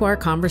back to our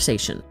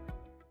conversation.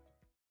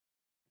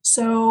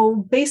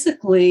 So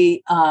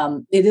basically,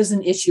 it is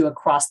an issue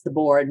across the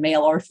board,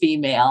 male or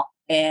female.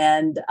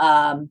 And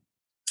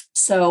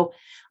so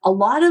a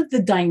lot of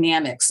the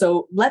dynamics,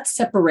 so let's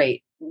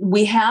separate.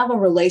 We have a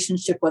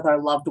relationship with our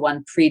loved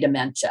one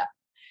pre-dementia.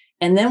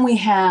 And then we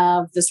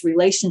have this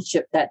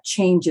relationship that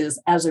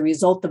changes as a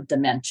result of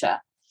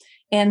dementia.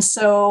 And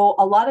so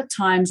a lot of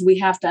times we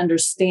have to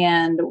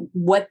understand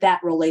what that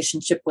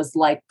relationship was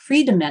like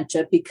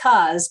pre-dementia,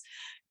 because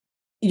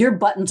your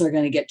buttons are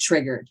going to get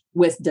triggered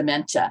with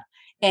dementia.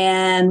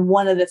 And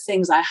one of the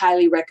things I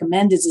highly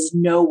recommend is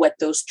know what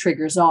those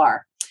triggers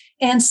are.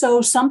 And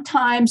so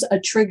sometimes a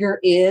trigger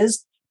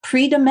is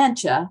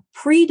pre-dementia,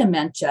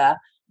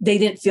 they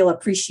didn't feel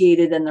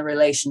appreciated in the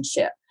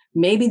relationship.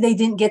 Maybe they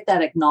didn't get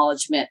that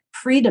acknowledgement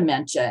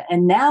pre-dementia,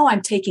 and now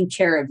I'm taking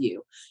care of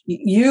you.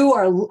 You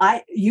are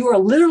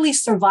literally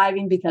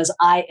surviving because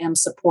I am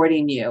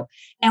supporting you.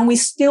 And we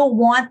still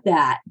want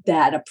that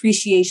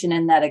appreciation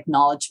and that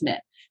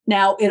acknowledgement.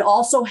 Now, it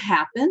also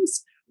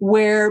happens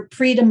where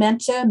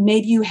pre-dementia,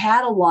 maybe you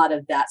had a lot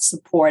of that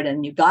support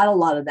and you got a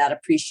lot of that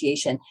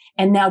appreciation,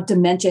 and now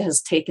dementia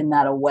has taken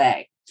that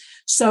away.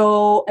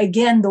 So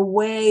again, the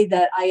way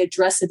that I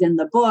address it in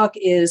the book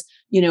is,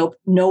 know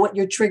what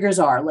your triggers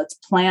are. Let's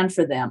plan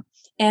for them.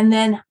 And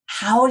then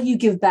how do you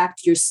give back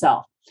to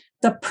yourself?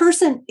 The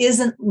person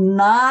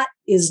the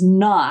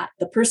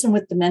person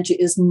with dementia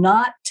is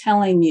not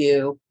telling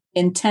you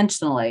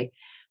intentionally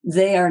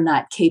they are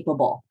not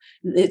capable.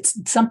 It's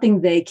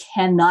something they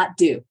cannot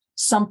do.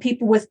 Some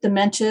people with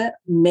dementia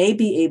may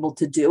be able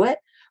to do it,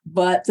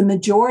 but the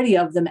majority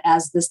of them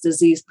as this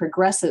disease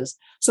progresses.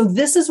 So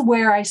this is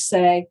where I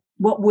say,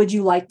 what would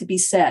you like to be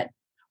said?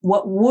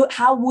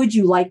 How would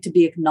you like to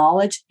be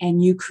acknowledged?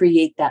 And you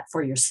create that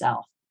for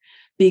yourself.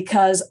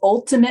 Because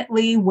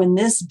ultimately, when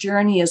this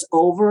journey is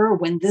over,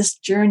 when this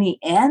journey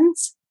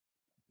ends,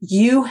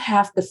 you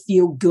have to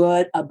feel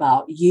good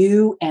about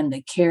you and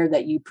the care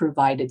that you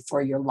provided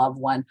for your loved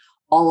one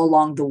all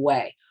along the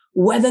way.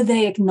 Whether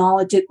they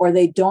acknowledge it or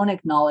they don't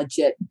acknowledge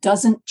it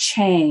doesn't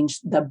change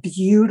the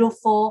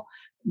beautiful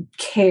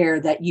care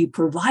that you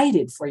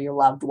provided for your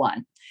loved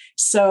one.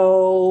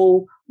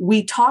 So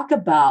we talk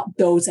about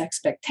those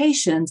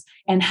expectations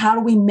and how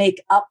do we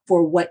make up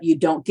for what you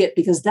don't get,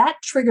 because that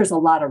triggers a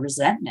lot of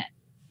resentment.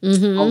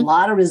 Mm-hmm. A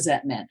lot of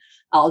resentment.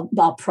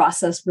 I'll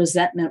process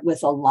resentment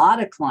with a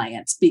lot of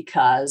clients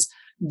because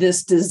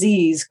this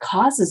disease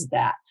causes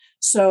that.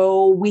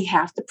 So we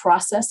have to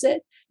process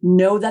it,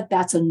 know that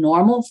that's a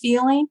normal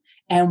feeling.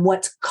 And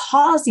what's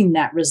causing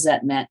that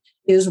resentment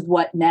is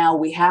what now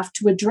we have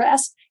to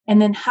address.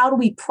 And then how do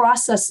we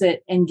process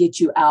it and get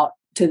you out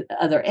to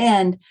the other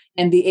end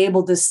and be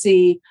able to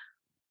see,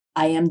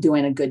 I am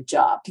doing a good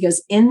job?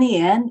 Because in the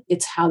end,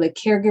 it's how the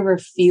caregiver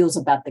feels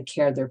about the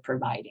care they're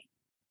providing.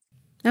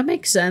 That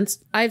makes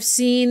sense. I've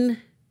seen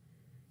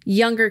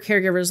younger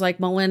caregivers like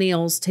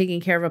millennials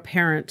taking care of a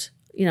parent,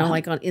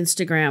 like on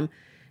Instagram.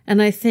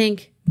 And I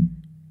think,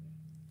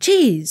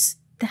 geez,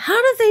 how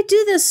do they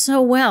do this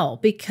so well?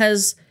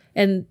 Because,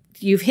 and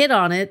you've hit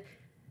on it,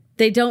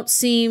 they don't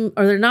seem,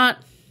 or they're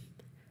not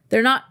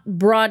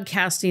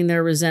broadcasting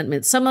their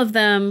resentment. Some of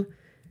them,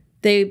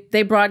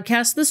 they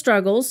broadcast the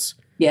struggles.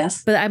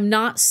 Yes. But I'm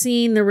not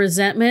seeing the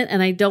resentment,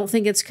 and I don't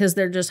think it's because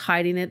they're just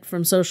hiding it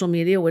from social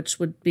media, which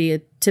would be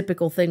a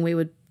typical thing we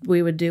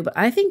would do. But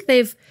I think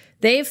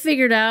they've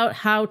figured out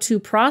how to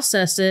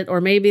process it, or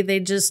maybe they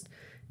just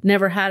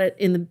never had it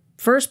in the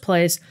first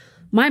place.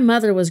 My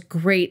mother was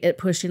great at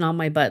pushing all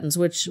my buttons,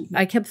 which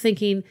I kept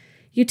thinking,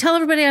 you tell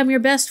everybody I'm your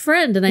best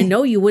friend, and I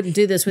know you wouldn't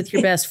do this with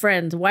your best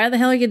friend. Why the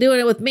hell are you doing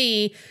it with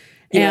me?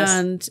 Yes.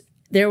 And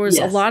there was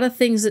a lot of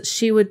things that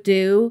she would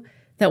do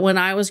that when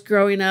I was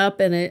growing up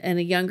and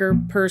a younger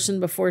person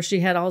before she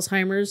had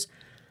Alzheimer's,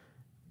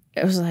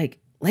 it was like,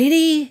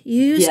 lady,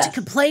 you used to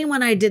complain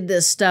when I did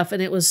this stuff.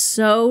 And it was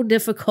so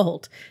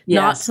difficult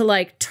not to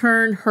like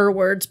turn her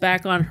words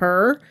back on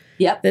her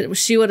that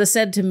she would have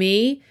said to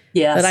me.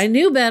 Yes. But I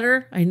knew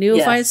better. I knew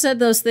if I said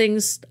those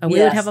things,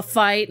 we would have a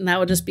fight and that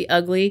would just be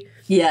ugly.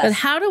 Yes. But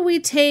how do we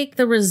take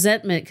the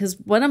resentment? Because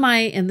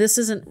and this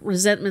isn't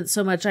resentment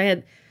so much. I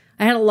had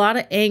a lot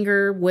of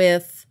anger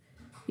with,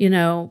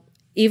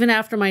 even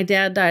after my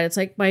dad died. It's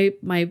like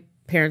my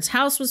parents'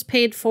 house was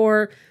paid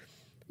for.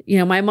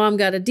 My mom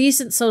got a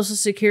decent Social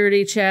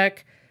Security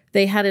check.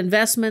 They had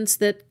investments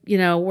that,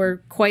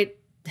 were quite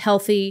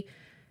healthy.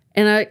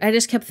 And I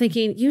just kept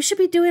thinking, you should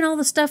be doing all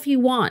the stuff you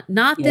want,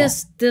 not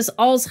this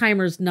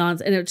Alzheimer's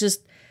nonsense. And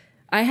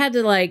I had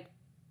to like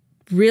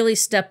really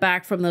step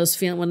back from those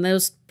feelings. When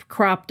those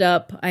cropped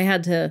up, I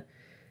had to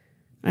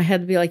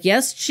be like,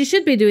 yes, she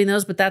should be doing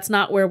those, but that's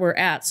not where we're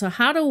at. So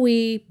how do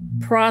we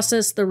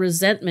process the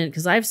resentment?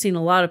 Because I've seen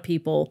a lot of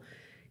people,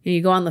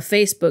 you go on the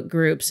Facebook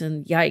groups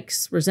and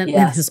yikes,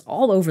 resentment is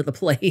all over the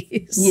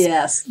place.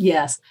 Yes,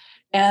 yes.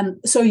 And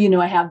so,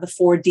 I have the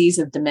 4 Ds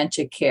of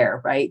dementia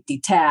care, right?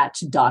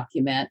 Detach,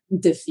 document,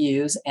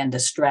 diffuse, and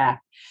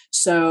distract.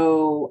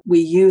 So we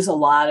use a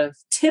lot of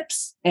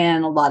tips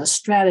and a lot of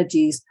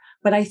strategies.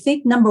 But I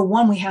think number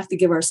one, we have to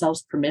give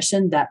ourselves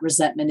permission that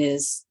resentment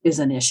is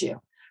an issue.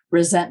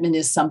 Resentment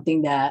is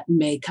something that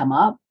may come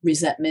up.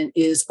 Resentment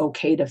is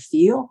okay to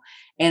feel.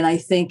 And I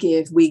think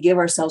if we give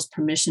ourselves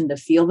permission to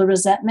feel the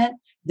resentment,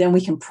 then we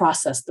can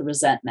process the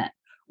resentment.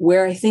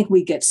 Where I think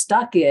we get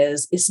stuck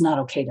is it's not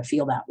okay to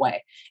feel that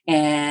way.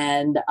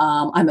 And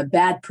I'm a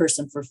bad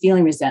person for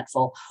feeling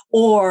resentful,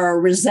 or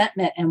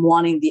resentment and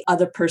wanting the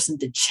other person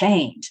to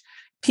change.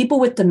 People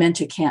with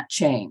dementia can't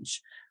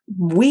change.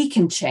 We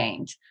can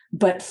change.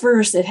 But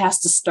first, it has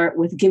to start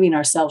with giving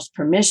ourselves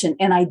permission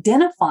and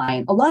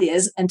identifying a lot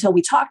is until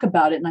we talk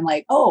about it. And I'm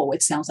like, oh,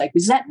 it sounds like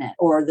resentment,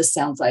 or this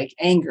sounds like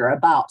anger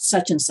about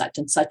such and such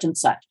and such and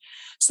such.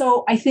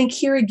 So I think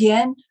here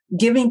again,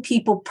 giving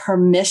people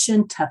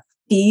permission to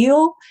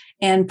feel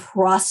and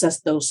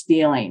process those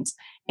feelings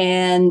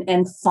and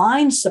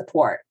find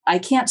support. I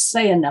can't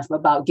say enough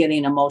about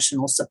getting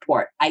emotional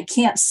support. I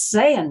can't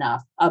say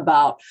enough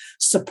about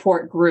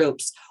support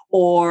groups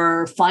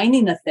or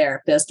finding a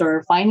therapist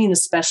or finding a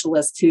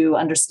specialist who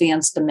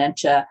understands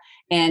dementia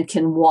and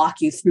can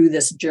walk you through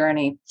this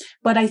journey.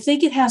 But I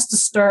think it has to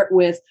start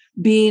with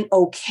being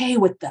okay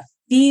with the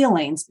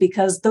feelings,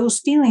 because those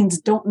feelings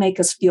don't make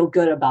us feel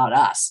good about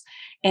us.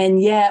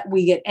 And yet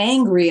we get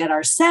angry at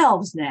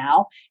ourselves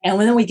now. And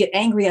then we get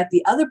angry at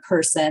the other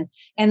person.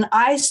 And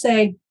I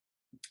say,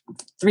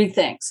 Three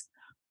things.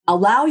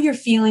 Allow your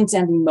feelings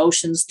and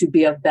emotions to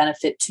be of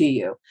benefit to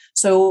you.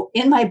 So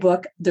in my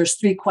book, there's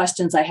 3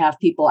 questions I have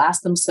people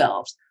ask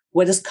themselves.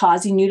 What is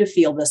causing you to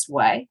feel this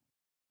way?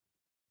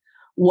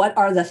 What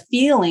are the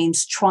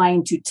feelings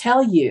trying to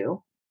tell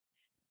you?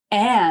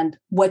 And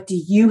what do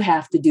you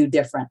have to do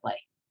differently?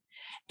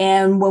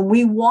 And when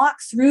we walk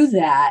through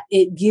that,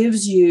 it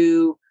gives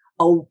you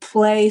a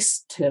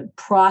place to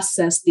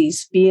process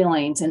these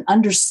feelings and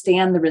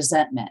understand the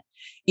resentment.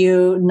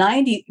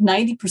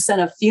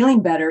 90% of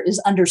feeling better is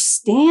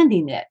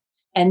understanding it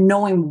and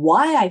knowing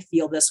why I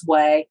feel this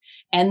way.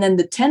 And then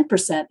the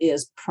 10%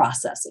 is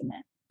processing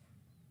it.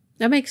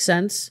 That makes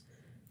sense.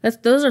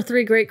 Those are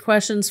 3 great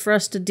questions for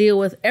us to deal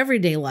with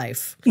everyday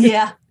life.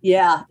 Yeah,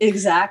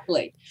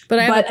 exactly. But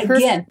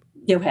again,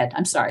 go ahead.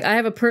 I'm sorry.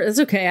 It's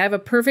okay. I have a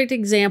perfect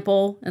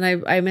example, and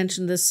I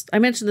mentioned this. I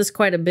mentioned this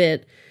quite a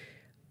bit.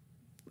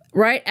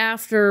 Right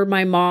after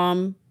my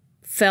mom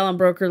fell and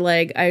broke her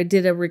leg, I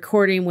did a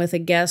recording with a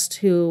guest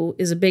who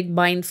is a big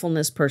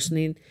mindfulness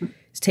person.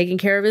 He's taking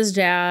care of his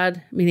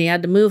dad. I mean, he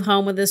had to move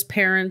home with his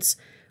parents,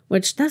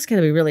 which that's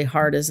going to be really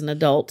hard as an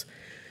adult.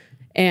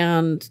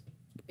 And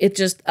it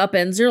just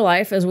upends your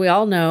life, as we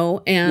all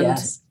know. And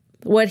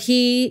what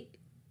he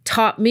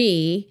taught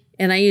me,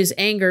 and I use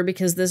anger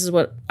because this is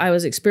what I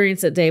was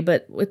experiencing that day,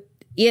 but with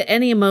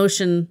any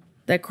emotion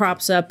that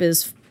crops up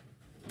is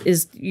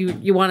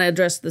you want to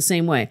address it the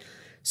same way.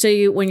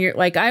 So when you're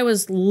like, I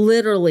was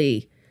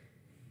literally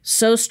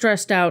so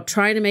stressed out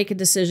trying to make a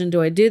decision.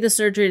 Do I do the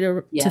surgery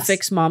to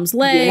fix mom's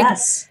leg?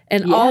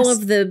 And all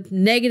of the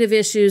negative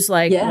issues,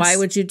 like why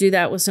would you do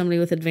that with somebody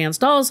with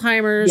advanced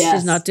Alzheimer's?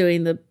 She's not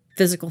doing the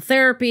physical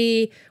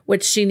therapy,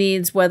 which she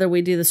needs, whether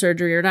we do the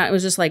surgery or not. It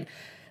was just like,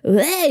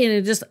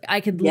 and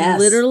I could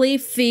literally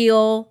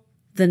feel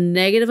the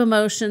negative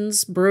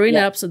emotions brewing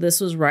up. So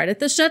this was right at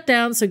the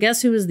shutdown. So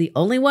guess who was the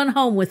only one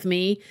home with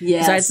me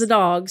besides the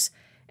dogs?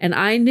 And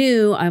I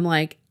knew, I'm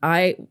like,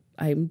 I'm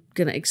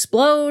going to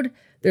explode.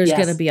 There's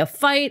going to be a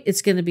fight.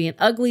 It's going to be an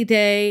ugly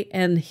day.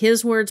 And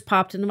his words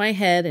popped into my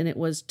head. And it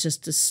was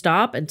just to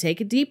stop and take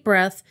a deep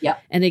breath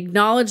and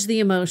acknowledge the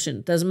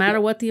emotion. Doesn't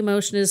matter what the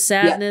emotion is,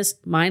 sadness.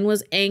 Mine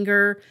was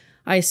anger.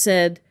 I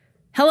said,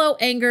 hello,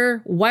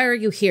 anger. Why are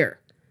you here?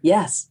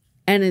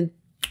 And it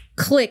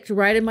clicked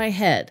right in my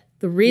head.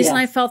 The reason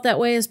I felt that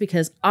way is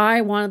because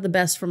I wanted the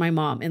best for my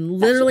mom. And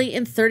literally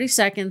in 30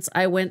 seconds,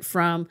 I went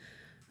from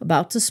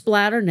about to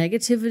splatter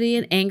negativity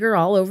and anger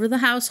all over the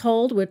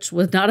household, which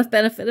would not have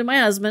benefited my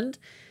husband,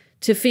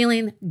 to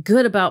feeling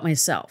good about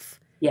myself.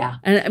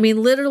 And I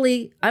mean,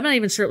 literally, I'm not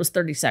even sure it was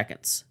 30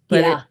 seconds,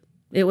 but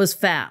it was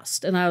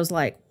fast. And I was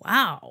like,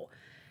 wow.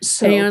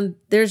 And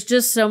there's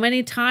just so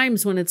many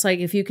times when it's like,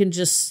 if you can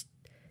just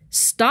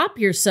stop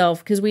yourself,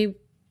 because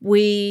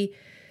we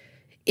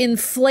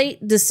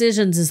inflate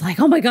decisions as like,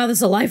 oh my God, this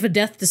is a life or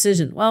death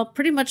decision. Well,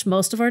 pretty much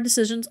most of our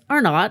decisions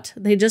are not.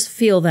 They just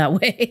feel that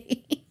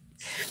way.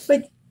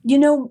 But,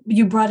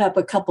 you brought up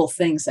a couple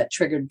things that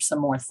triggered some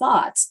more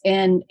thoughts.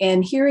 And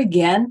here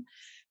again,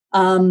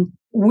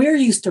 we're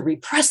used to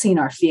repressing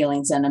our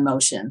feelings and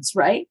emotions,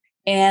 right?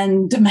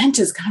 And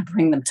dementia is going to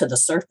bring them to the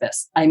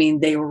surface. I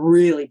mean, they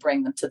really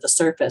bring them to the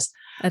surface.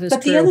 That is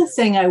but true. The other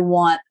thing I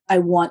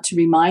want to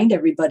remind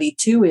everybody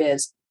too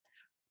is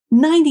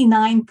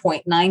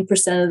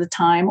 99.9% of the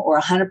time or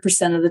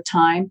 100% of the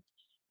time,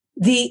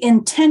 the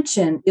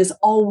intention is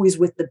always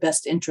with the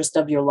best interest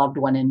of your loved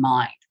one in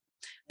mind.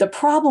 The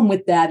problem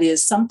with that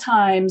is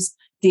sometimes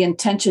the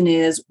intention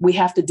is we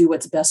have to do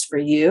what's best for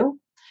you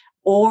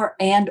or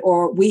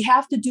we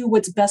have to do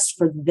what's best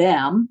for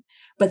them,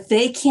 but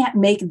they can't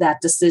make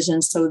that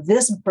decision. So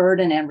this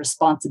burden and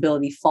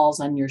responsibility falls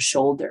on your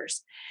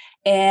shoulders.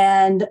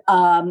 And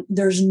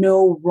there's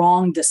no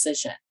wrong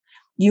decision.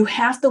 You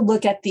have to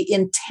look at the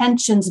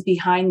intentions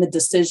behind the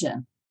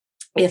decision.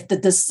 If the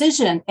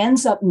decision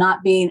ends up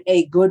not being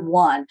a good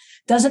one,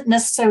 doesn't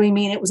necessarily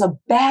mean it was a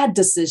bad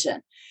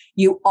decision.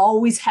 You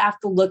always have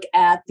to look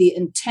at the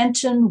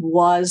intention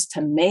was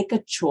to make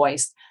a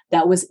choice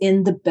that was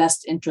in the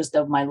best interest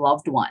of my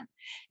loved one.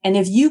 And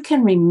if you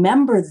can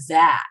remember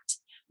that,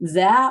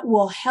 that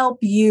will help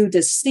you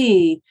to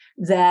see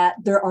that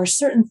there are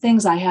certain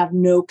things I have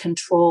no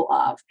control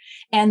of.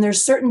 And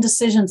there's certain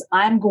decisions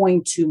I'm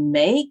going to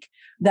make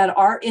that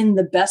are in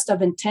the best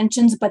of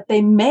intentions, but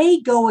they may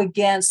go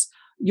against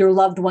your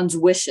loved one's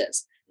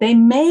wishes. They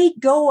may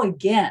go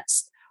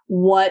against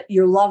what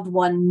your loved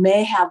one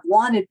may have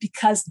wanted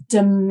because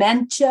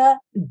dementia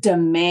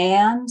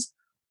demands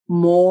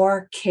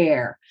more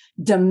care.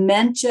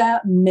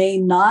 Dementia may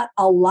not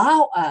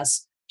allow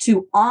us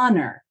to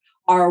honor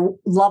our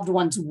loved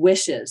one's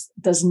wishes.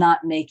 Does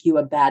not make you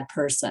a bad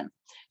person.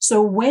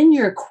 So when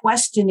you're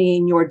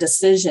questioning your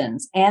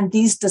decisions and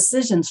these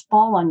decisions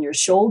fall on your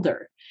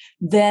shoulder,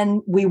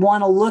 then we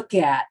want to look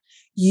at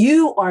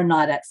you are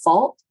not at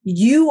fault.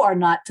 You are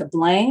not to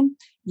blame.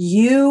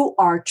 You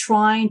are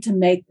trying to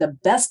make the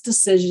best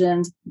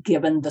decisions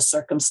given the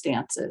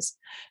circumstances.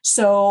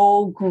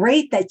 So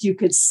great that you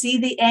could see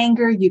the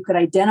anger, you could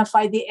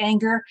identify the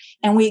anger.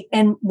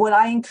 And what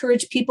I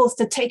encourage people is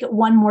to take it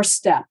one more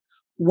step.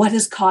 What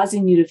is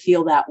causing you to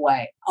feel that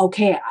way?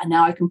 Okay,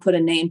 now I can put a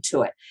name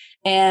to it.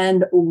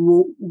 And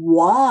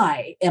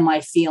why am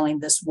I feeling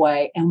this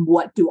way? And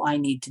what do I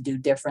need to do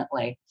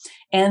differently?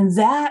 And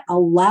that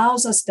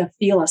allows us to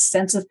feel a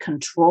sense of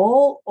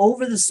control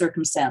over the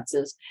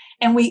circumstances.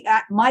 And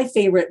my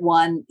favorite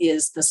one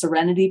is the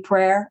serenity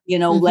prayer,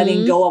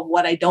 letting go of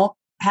what I don't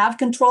have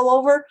control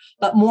over,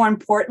 but more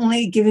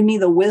importantly, giving me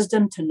the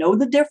wisdom to know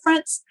the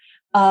difference.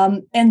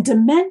 And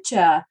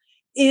dementia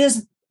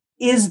is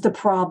the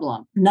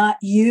problem, not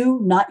you,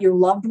 not your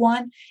loved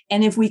one.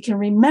 And if we can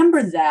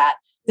remember that,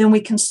 then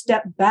we can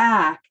step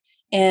back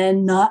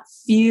and not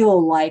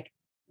feel like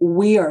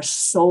we are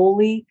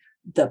solely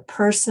the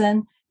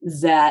person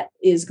that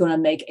is going to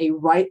make a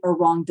right or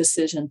wrong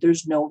decision.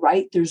 There's no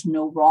right, there's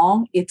no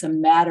wrong. It's a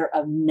matter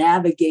of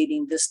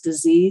navigating this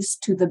disease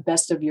to the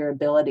best of your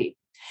ability.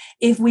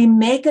 If we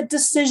make a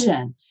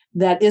decision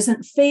that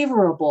isn't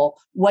favorable,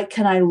 what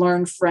can I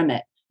learn from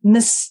it?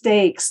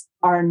 Mistakes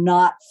are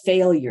not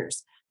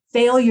failures.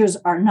 Failures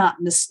are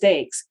not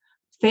mistakes.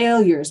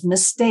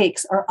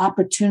 Mistakes are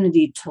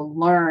opportunity to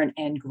learn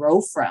and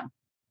grow from.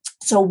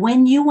 So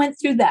when you went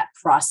through that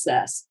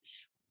process,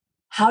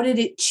 how did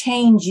it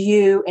change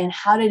you and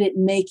how did it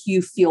make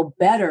you feel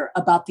better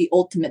about the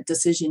ultimate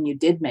decision you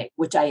did make?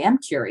 Which I am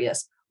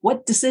curious.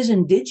 What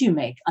decision did you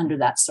make under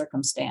that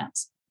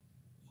circumstance?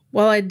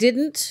 Well, I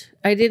didn't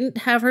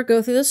have her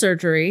go through the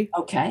surgery.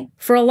 Okay.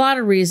 For a lot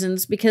of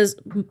reasons, because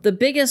the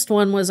biggest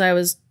one was I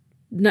was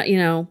not,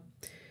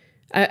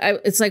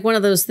 it's like one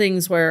of those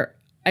things where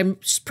I'm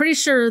pretty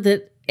sure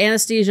that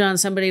anesthesia on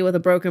somebody with a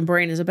broken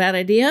brain is a bad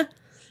idea.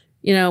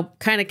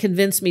 Kind of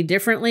convinced me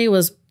differently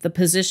was the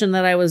position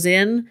that I was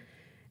in.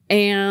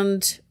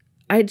 And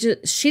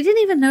she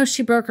didn't even know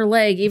she broke her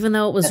leg, even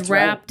though it was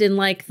wrapped in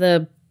like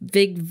the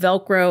big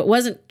Velcro. It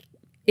wasn't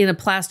in a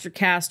plaster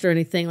cast or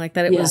anything like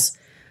that. It was,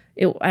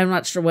 I'm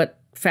not sure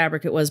what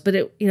fabric it was,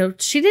 but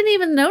she didn't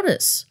even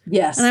notice.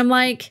 Yes. And I'm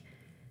like,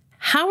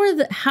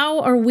 how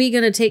are we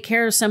going to take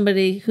care of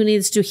somebody who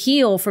needs to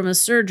heal from a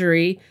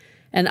surgery?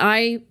 And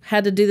I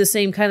had to do the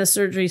same kind of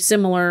surgery,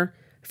 similar.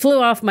 Flew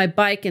off my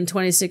bike in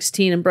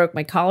 2016 and broke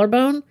my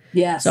collarbone.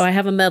 Yes. So I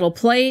have a metal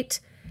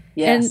plate.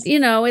 Yes.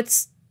 And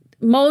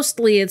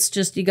it's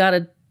just you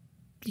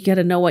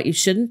gotta know what you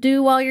shouldn't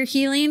do while you're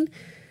healing.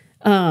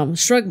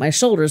 Shrug my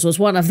shoulders was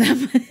one of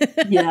them.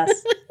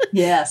 Yes.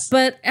 Yes.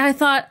 But I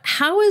thought,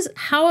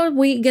 how are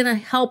we gonna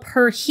help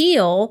her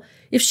heal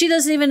if she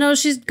doesn't even know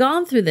she's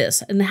gone through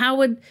this? And how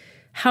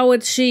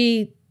would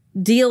she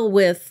deal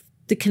with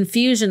the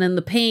confusion and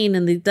the pain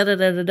and the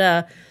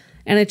da-da-da-da-da?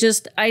 And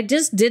I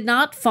just did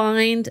not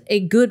find a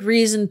good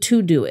reason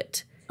to do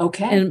it.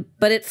 Okay.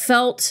 But it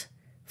felt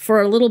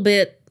for a little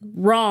bit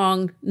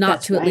wrong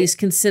not to at least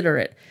consider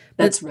it.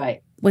 But that's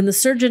right. When the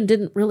surgeon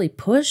didn't really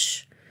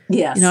push,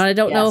 yes. I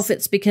don't know if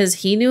it's because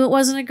he knew it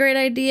wasn't a great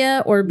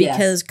idea or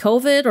because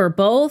COVID or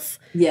both.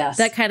 Yes.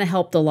 That kind of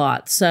helped a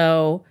lot.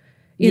 So,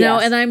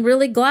 and I'm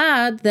really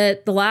glad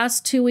that the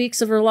last 2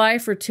 weeks of her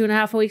life or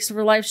 2.5 weeks of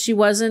her life, she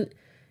wasn't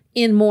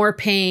in more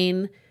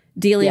pain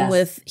dealing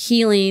with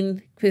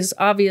healing, because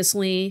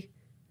obviously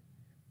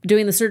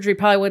doing the surgery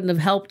probably wouldn't have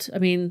helped. I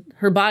mean,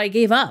 her body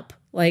gave up,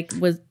 like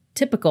was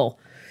typical.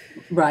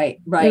 Right.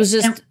 It was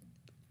just,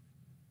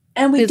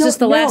 and we it's don't just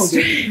the know.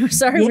 last.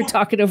 Sorry, we're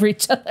talking over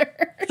each other.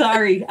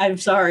 Sorry, I'm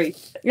sorry.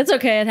 It's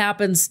okay. It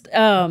happens.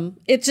 I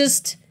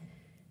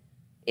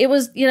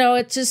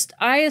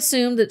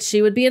assumed that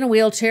she would be in a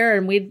wheelchair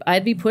and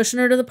I'd be pushing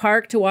her to the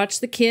park to watch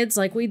the kids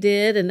like we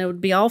did, and it would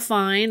be all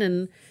fine.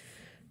 And,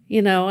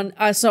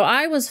 so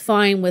I was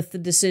fine with the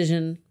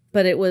decision,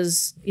 but it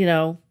was,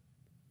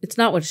 it's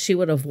not what she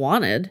would have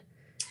wanted.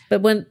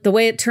 But when the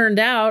way it turned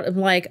out, I'm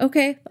like,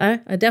 okay, I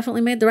definitely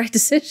made the right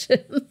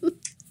decision.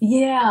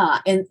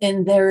 Yeah.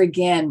 And there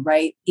again,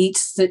 right.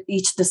 Each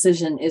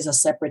decision is a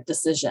separate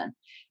decision,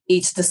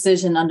 each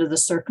decision under the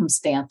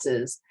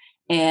circumstances.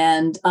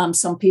 And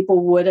some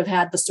people would have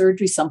had the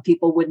surgery. Some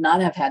people would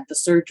not have had the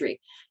surgery.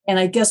 And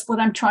I guess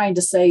what I'm trying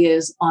to say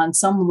is on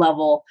some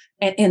level,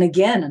 and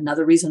again,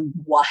 another reason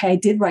why I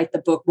did write the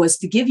book was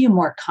to give you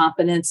more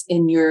confidence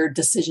in your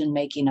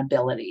decision-making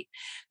ability,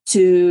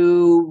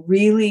 to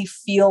really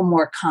feel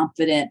more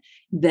confident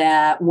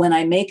that when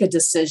I make a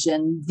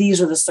decision,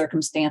 these are the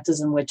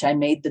circumstances in which I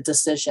made the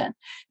decision.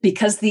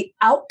 Because the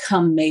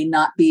outcome may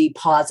not be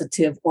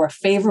positive or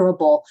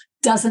favorable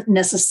doesn't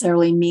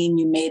necessarily mean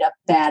you made a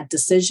bad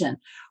decision.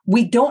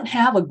 We don't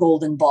have a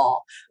golden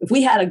ball. If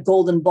we had a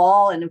golden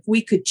ball and if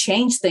we could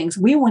change things,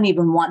 we wouldn't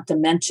even want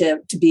dementia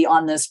to be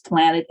on this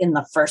planet in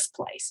the first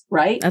place,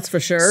 right? That's for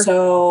sure.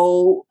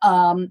 So,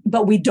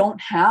 but we don't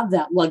have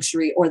that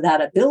luxury or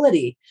that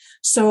ability.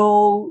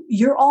 So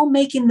you're all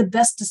making the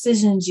best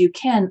decisions you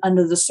can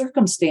under the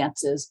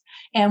circumstances.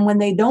 And when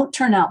they don't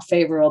turn out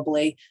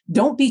favorably,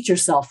 don't beat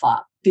yourself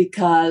up,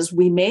 because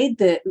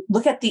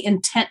look at the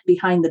intent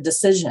behind the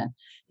decision.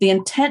 The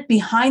intent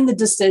behind the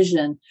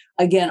decision,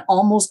 again,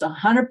 almost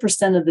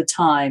 100% of the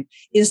time,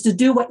 is to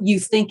do what you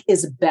think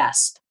is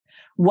best.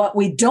 What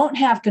we don't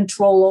have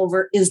control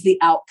over is the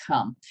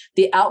outcome.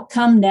 The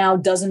outcome now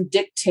doesn't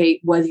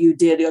dictate whether you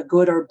did a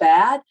good or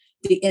bad.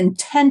 The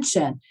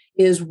intention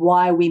is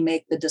why we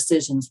make the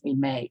decisions we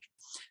make.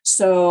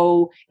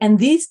 So, and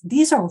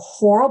these are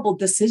horrible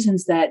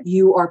decisions that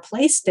you are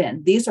placed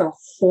in. These are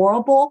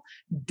horrible,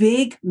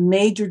 big,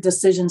 major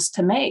decisions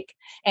to make.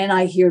 And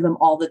I hear them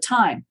all the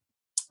time.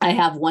 I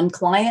have one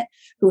client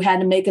who had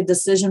to make a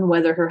decision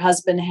whether her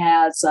husband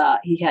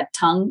he had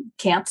tongue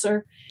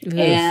cancer.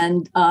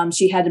 Yes. And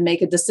she had to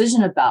make a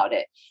decision about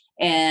it.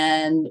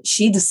 And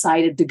she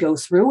decided to go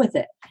through with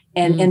it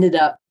and ended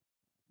up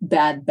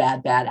bad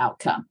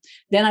outcome.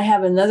 Then I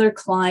have another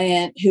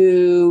client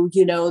who,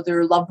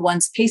 their loved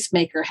one's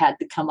pacemaker had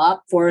to come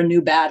up for a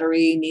new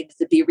battery, needed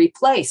to be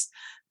replaced.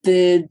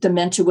 The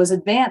dementia was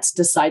advanced,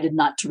 decided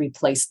not to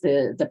replace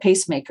the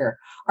pacemaker.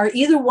 Are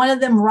either one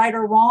of them right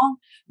or wrong?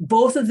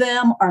 Both of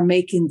them are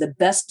making the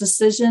best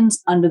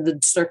decisions under the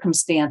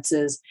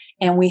circumstances.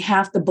 And we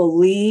have to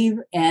believe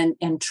and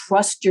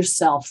trust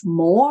yourself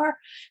more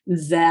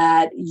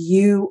that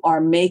you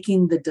are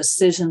making the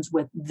decisions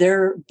with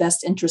their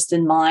best interest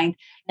in mind.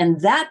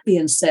 And that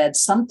being said,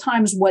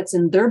 sometimes what's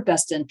in their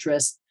best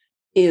interest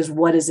is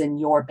what is in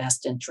your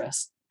best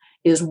interest,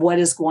 is what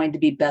is going to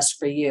be best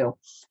for you.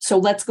 So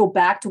let's go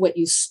back to what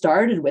you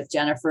started with,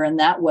 Jennifer, and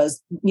that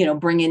was,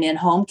 bringing in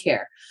home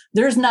care.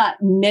 There's not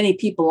many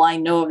people I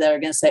know of that are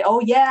going to say, oh,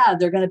 yeah,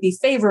 they're going to be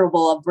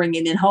favorable of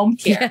bringing in home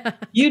care.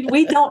 Yeah.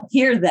 We don't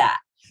hear that.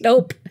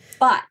 Nope.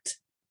 But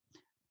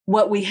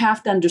what we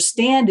have to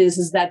understand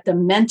is that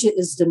dementia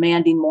is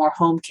demanding more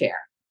home care,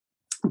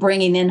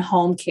 bringing in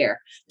home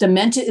care.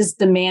 Dementia is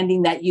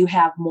demanding that you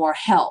have more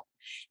help.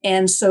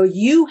 And so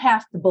you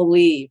have to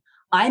believe,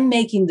 I'm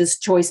making this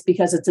choice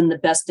because it's in the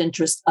best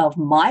interest of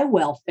my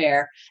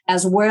welfare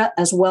as well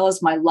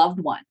as my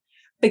loved one.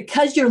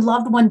 Because your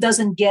loved one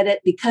doesn't get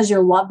it, because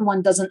your loved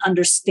one doesn't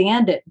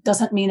understand it,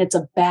 doesn't mean it's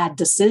a bad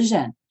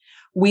decision.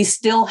 We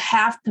still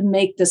have to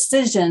make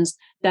decisions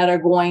that are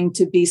going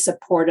to be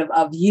supportive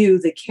of you,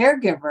 the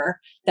caregiver,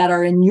 that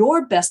are in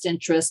your best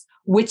interest,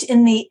 which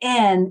in the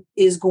end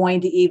is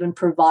going to even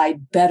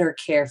provide better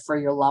care for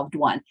your loved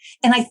one.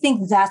 And I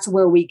think that's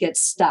where we get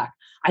stuck.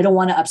 I don't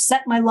want to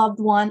upset my loved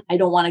one. I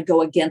don't want to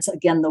go against,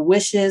 again, the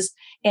wishes.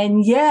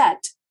 And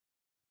yet,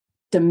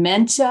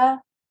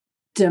 dementia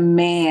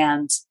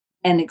demands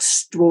an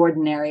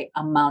extraordinary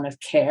amount of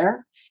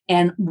care,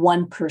 and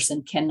one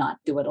person cannot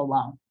do it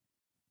alone.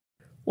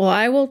 Well,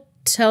 I will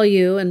tell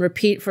you and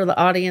repeat for the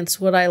audience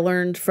what I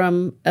learned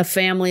from a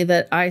family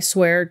that I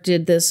swear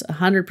did this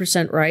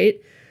 100% right.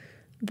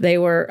 They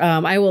were,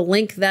 I will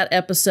link that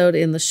episode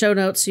in the show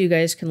notes so you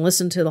guys can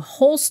listen to the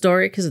whole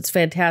story because it's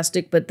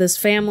fantastic. But this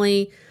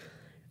family,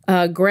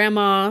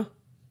 grandma,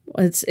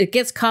 it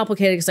gets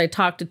complicated because I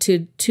talked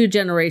to two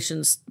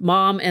generations,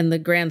 mom and the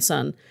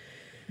grandson.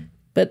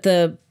 But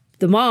the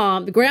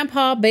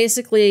grandpa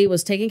basically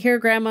was taking care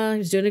of grandma. He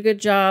was doing a good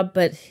job,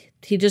 but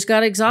he just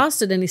got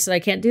exhausted and he said, I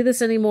can't do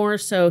this anymore.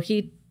 So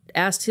he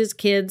asked his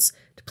kids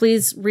to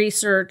please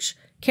research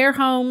care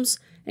homes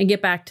and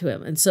get back to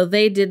him. And so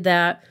they did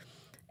that.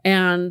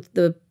 And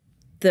the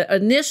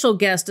initial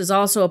guest is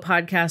also a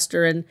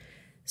podcaster. And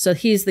so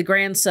he's the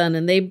grandson.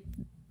 And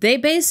they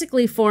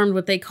basically formed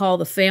what they call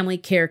the Family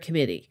Care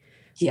Committee.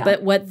 Yeah.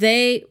 But what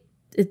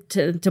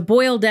to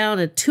boil down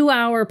a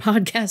 2-hour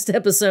podcast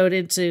episode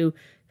into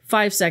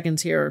 5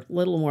 seconds here, a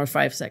little more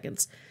 5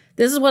 seconds.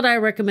 This is what I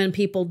recommend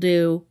people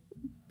do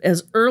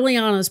as early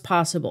on as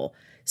possible.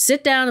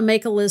 Sit down and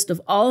make a list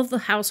of all of the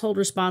household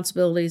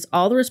responsibilities,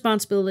 all the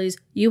responsibilities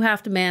you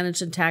have to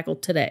manage and tackle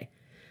today.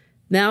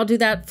 Now do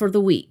that for the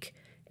week,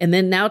 and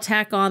then now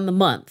tack on the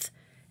month.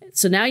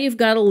 So now you've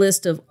got a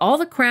list of all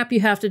the crap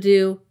you have to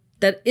do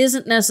that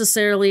isn't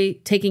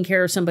necessarily taking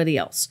care of somebody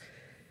else.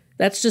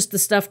 That's just the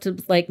stuff to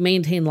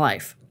maintain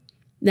life.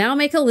 Now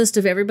make a list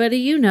of everybody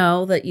you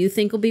know that you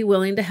think will be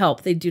willing to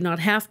help. They do not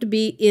have to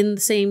be in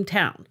the same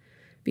town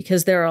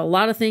because there are a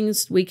lot of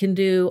things we can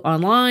do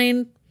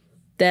online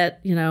that,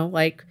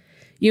 like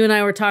you and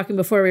I were talking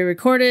before we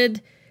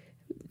recorded,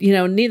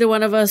 neither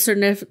one of us are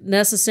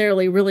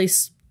necessarily really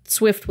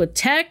swift with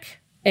tech,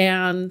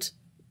 and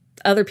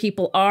other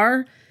people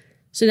are.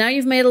 So now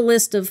you've made a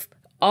list of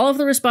all of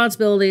the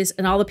responsibilities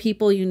and all the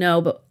people you know,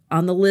 but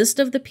on the list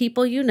of the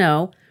people you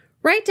know,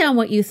 write down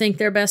what you think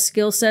their best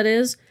skill set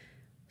is.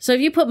 So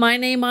if you put my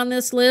name on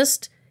this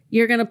list,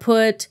 you're going to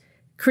put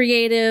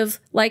creative,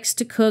 likes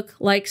to cook,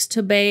 likes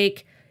to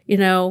bake,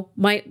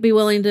 might be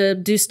willing to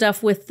do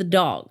stuff with the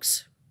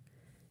dogs.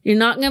 You're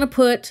not going to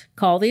put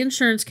call the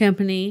insurance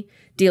company,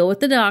 deal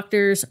with the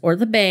doctors or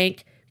the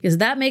bank, because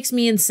that makes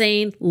me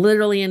insane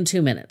literally in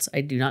 2 minutes.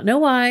 I do not know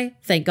why.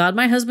 Thank God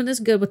my husband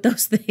is good with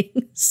those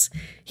things.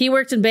 He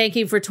worked in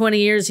banking for 20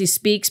 years. He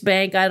speaks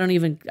bank. I don't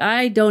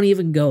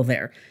even go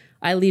there.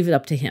 I leave it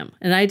up to him.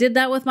 And I did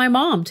that with my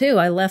mom too.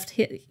 I left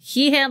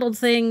he handled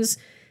things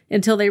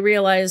until they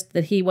realized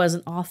that he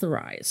wasn't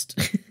authorized.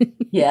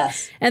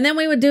 Yes. And then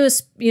we would do a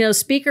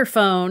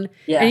speakerphone.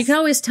 Yes. And you can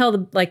always tell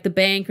the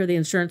bank or the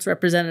insurance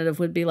representative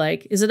would be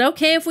like, is it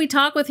okay if we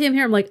talk with him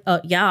here? I'm like,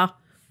 yeah.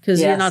 because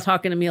you're Yes. not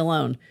talking to me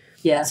alone.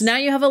 Yes. So now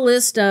you have a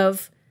list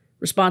of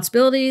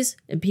responsibilities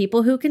and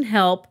people who can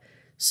help.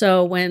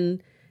 So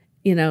when,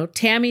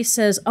 Tami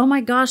says, oh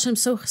my gosh, I'm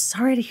so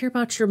sorry to hear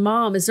about your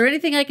mom. Is there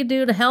anything I can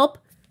do to help?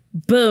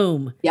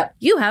 Boom. Yep.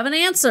 You have an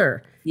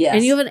answer. Yes.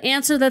 And you have an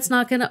answer that's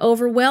not going to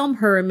overwhelm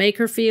her and make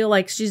her feel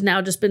like she's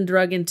now just been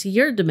drug into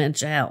your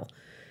dementia hell.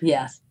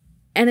 Yes.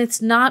 And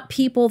it's not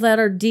people that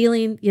are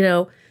dealing,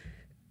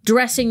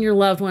 dressing your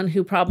loved one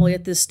who probably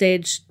at this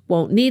stage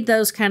won't need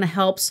those kind of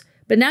helps.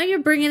 But now you're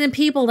bringing in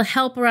people to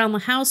help around the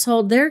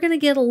household. They're going to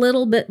get a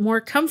little bit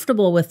more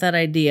comfortable with that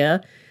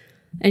idea.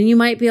 And you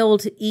might be able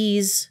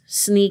to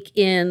sneak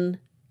in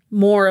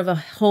more of a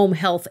home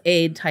health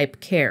aid type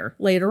care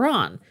later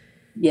on.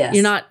 Yes.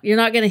 You're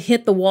not going to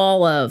hit the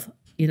wall of,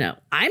 I'm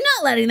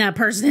not letting that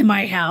person in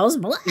my house.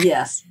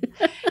 Yes.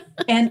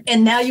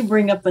 And now you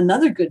bring up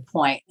another good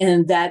point,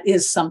 and that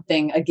is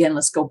something, again,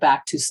 let's go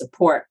back to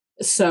support.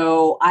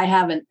 So I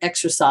have an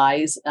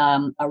exercise,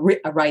 a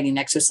writing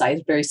exercise,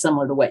 very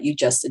similar to what you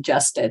just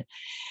suggested.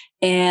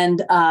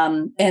 And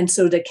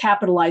so to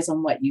capitalize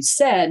on what you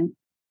said,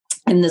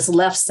 in this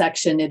left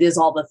section, it is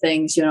all the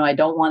things, I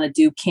don't want to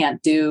do,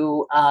 can't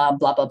do, blah,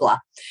 blah, blah.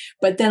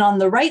 But then on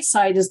the right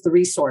side is the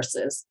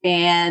resources.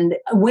 And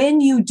when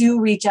you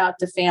do reach out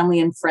to family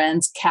and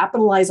friends,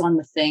 capitalize on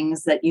the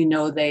things that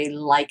they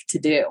like to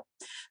do.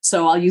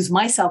 So I'll use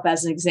myself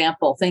as an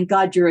example. Thank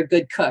God you're a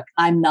good cook.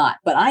 I'm not,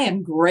 but I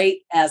am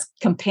great as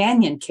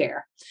companion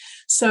care.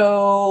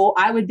 So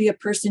I would be a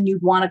person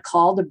you'd want to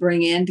call to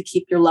bring in to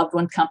keep your loved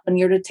one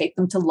company or to take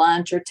them to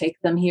lunch or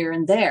take them here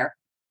and there.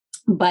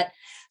 But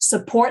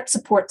support.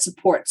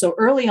 So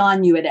early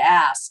on, you had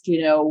asked,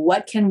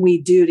 what can we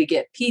do to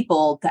get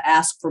people to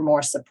ask for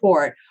more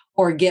support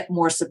or get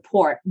more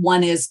support?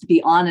 One is to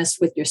be honest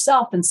with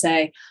yourself and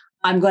say,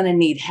 I'm going to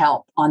need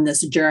help on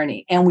this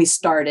journey. And we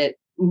start at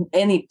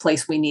any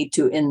place we need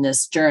to in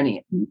this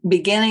journey.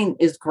 Beginning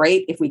is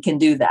great if we can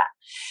do that.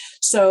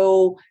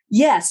 So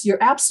yes,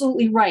 you're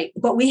absolutely right.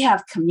 But we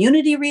have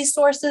community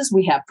resources.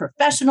 We have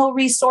professional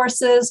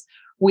resources.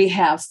 We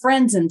have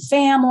friends and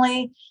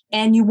family,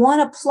 and you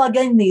want to plug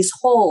in these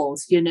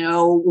holes,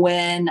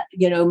 when,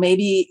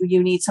 maybe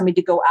you need somebody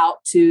to go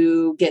out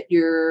to get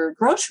your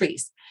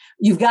groceries.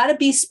 You've got to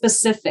be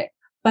specific.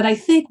 But I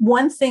think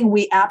one thing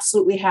we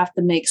absolutely have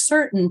to make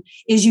certain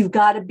is you've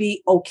got to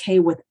be okay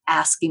with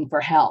asking for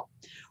help.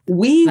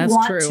 That's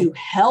want true. To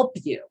help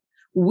you.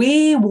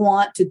 We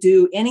want to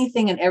do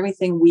anything and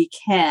everything we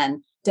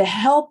can to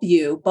help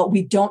you, but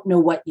we don't know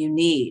what you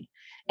need.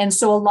 And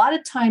so a lot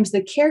of times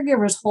the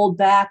caregivers hold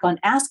back on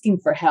asking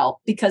for help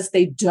because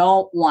they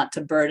don't want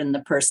to burden the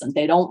person.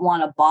 They don't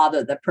want to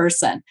bother the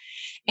person.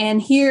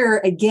 And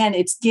here, again,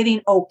 it's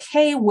getting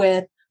okay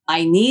with,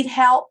 I need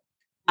help.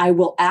 I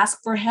will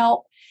ask for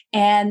help,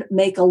 and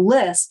make a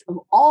list of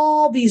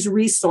all these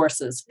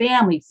resources,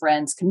 family,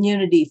 friends,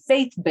 community,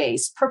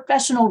 faith-based,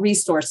 professional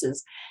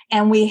resources.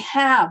 And we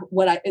have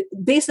what I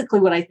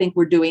think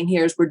we're doing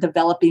here is we're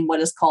developing what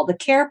is called a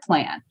care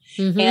plan.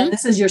 Mm-hmm. And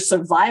this is your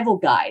survival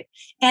guide.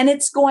 And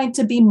it's going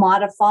to be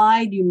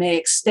modified. You may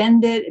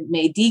extend it, it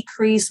may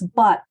decrease,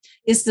 but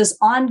it's this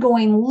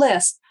ongoing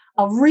list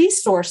of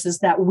resources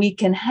that we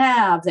can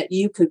have that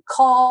you could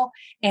call,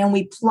 and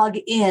we plug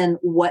in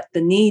what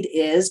the need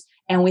is,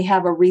 and we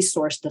have a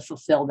resource to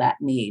fulfill that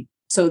need.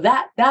 So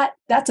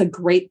that's a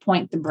great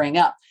point to bring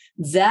up.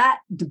 That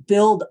the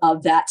build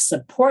of that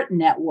support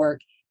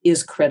network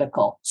is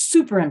critical,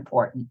 super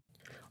important.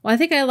 Well, I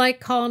think I like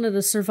calling it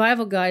a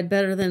survival guide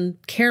better than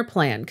care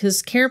plan,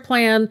 because care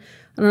plan,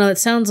 I don't know, it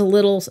sounds a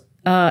little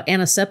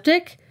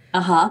antiseptic,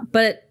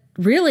 but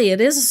really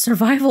it is a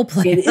survival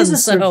plan. It is a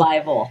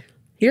survival.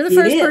 You're the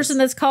first person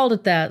that's called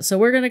it that. So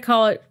we're going to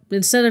call it,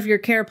 instead of your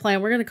care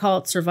plan, we're going to call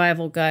it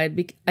survival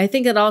guide. I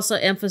think it also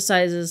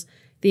emphasizes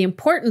the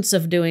importance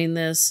of doing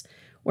this.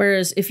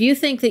 Whereas if you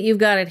think that you've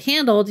got it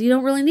handled, you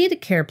don't really need a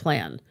care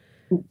plan.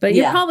 But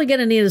you're probably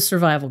going to need a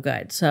survival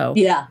guide. So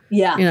yeah.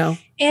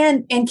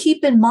 And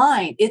keep in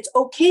mind, it's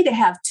okay to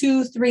have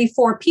 2, 3,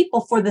 4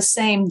 people for the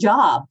same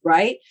job,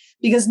 right?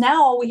 Because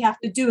now all we have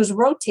to do is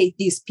rotate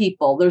these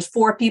people. There's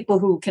 4 people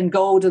who can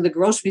go to the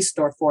grocery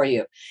store for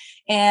you.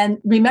 And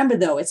remember,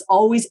 though, it's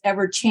always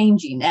ever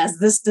changing. As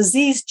this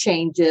disease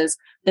changes,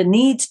 the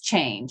needs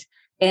change.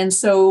 And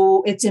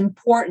so it's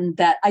important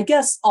that, I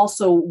guess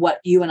also what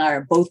you and I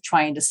are both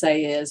trying to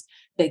say is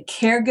the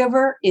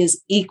caregiver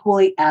is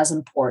equally as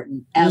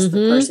important as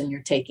the person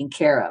you're taking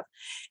care of.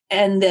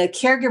 And the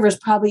caregiver is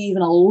probably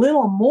even a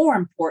little more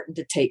important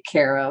to take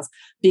care of,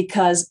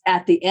 because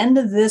at the end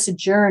of this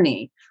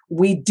journey,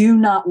 we do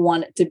not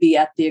want it to be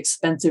at the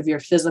expense of your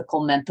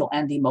physical, mental,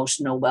 and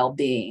emotional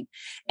well-being.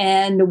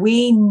 And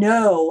we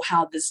know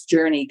how this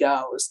journey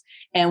goes.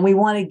 And we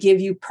want to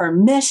give you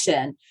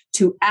permission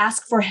to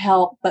ask for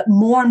help, but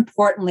more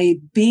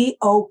importantly, be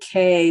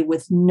okay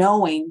with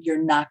knowing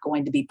you're not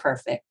going to be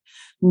perfect.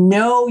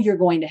 Know you're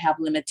going to have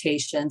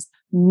limitations.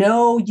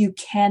 Know you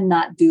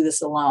cannot do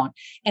this alone.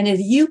 And if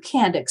you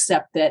can't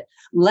accept it,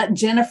 let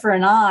Jennifer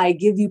and I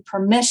give you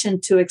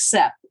permission to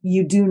accept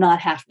you do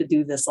not have to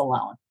do this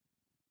alone.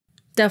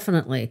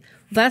 definitely.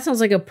 That sounds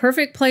like a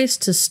perfect place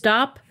to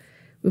stop.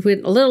 We've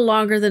went a little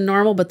longer than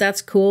normal, but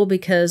that's cool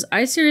because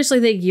I seriously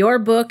think your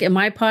book and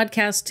my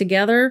podcast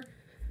together,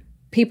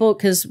 people,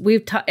 because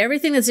we've taught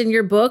everything that's in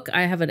your book,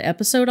 I have an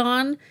episode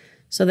on,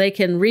 so they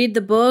can read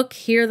the book,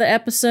 hear the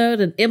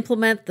episode, and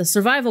implement the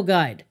survival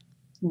guide.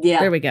 Yeah.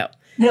 There we go.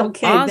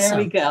 Okay, awesome. There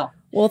we go.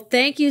 Well,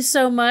 thank you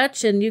so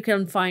much. And you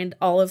can find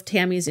all of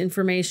Tami's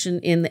information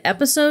in the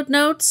episode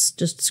notes.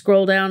 Just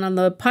scroll down on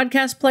the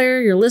podcast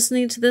player you're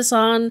listening to this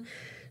on.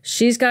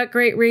 She's got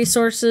great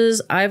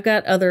resources. I've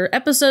got other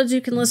episodes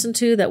you can listen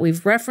to that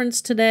we've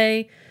referenced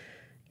today.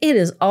 It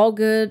is all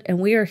good, and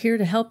we are here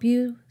to help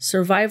you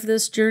survive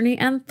this journey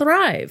and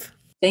thrive.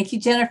 Thank you,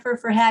 Jennifer,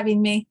 for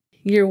having me.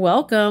 You're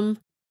welcome.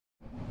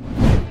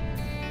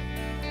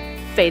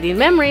 Fading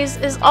Memories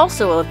is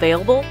also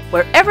available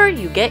wherever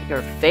you get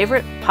your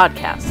favorite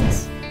podcasts.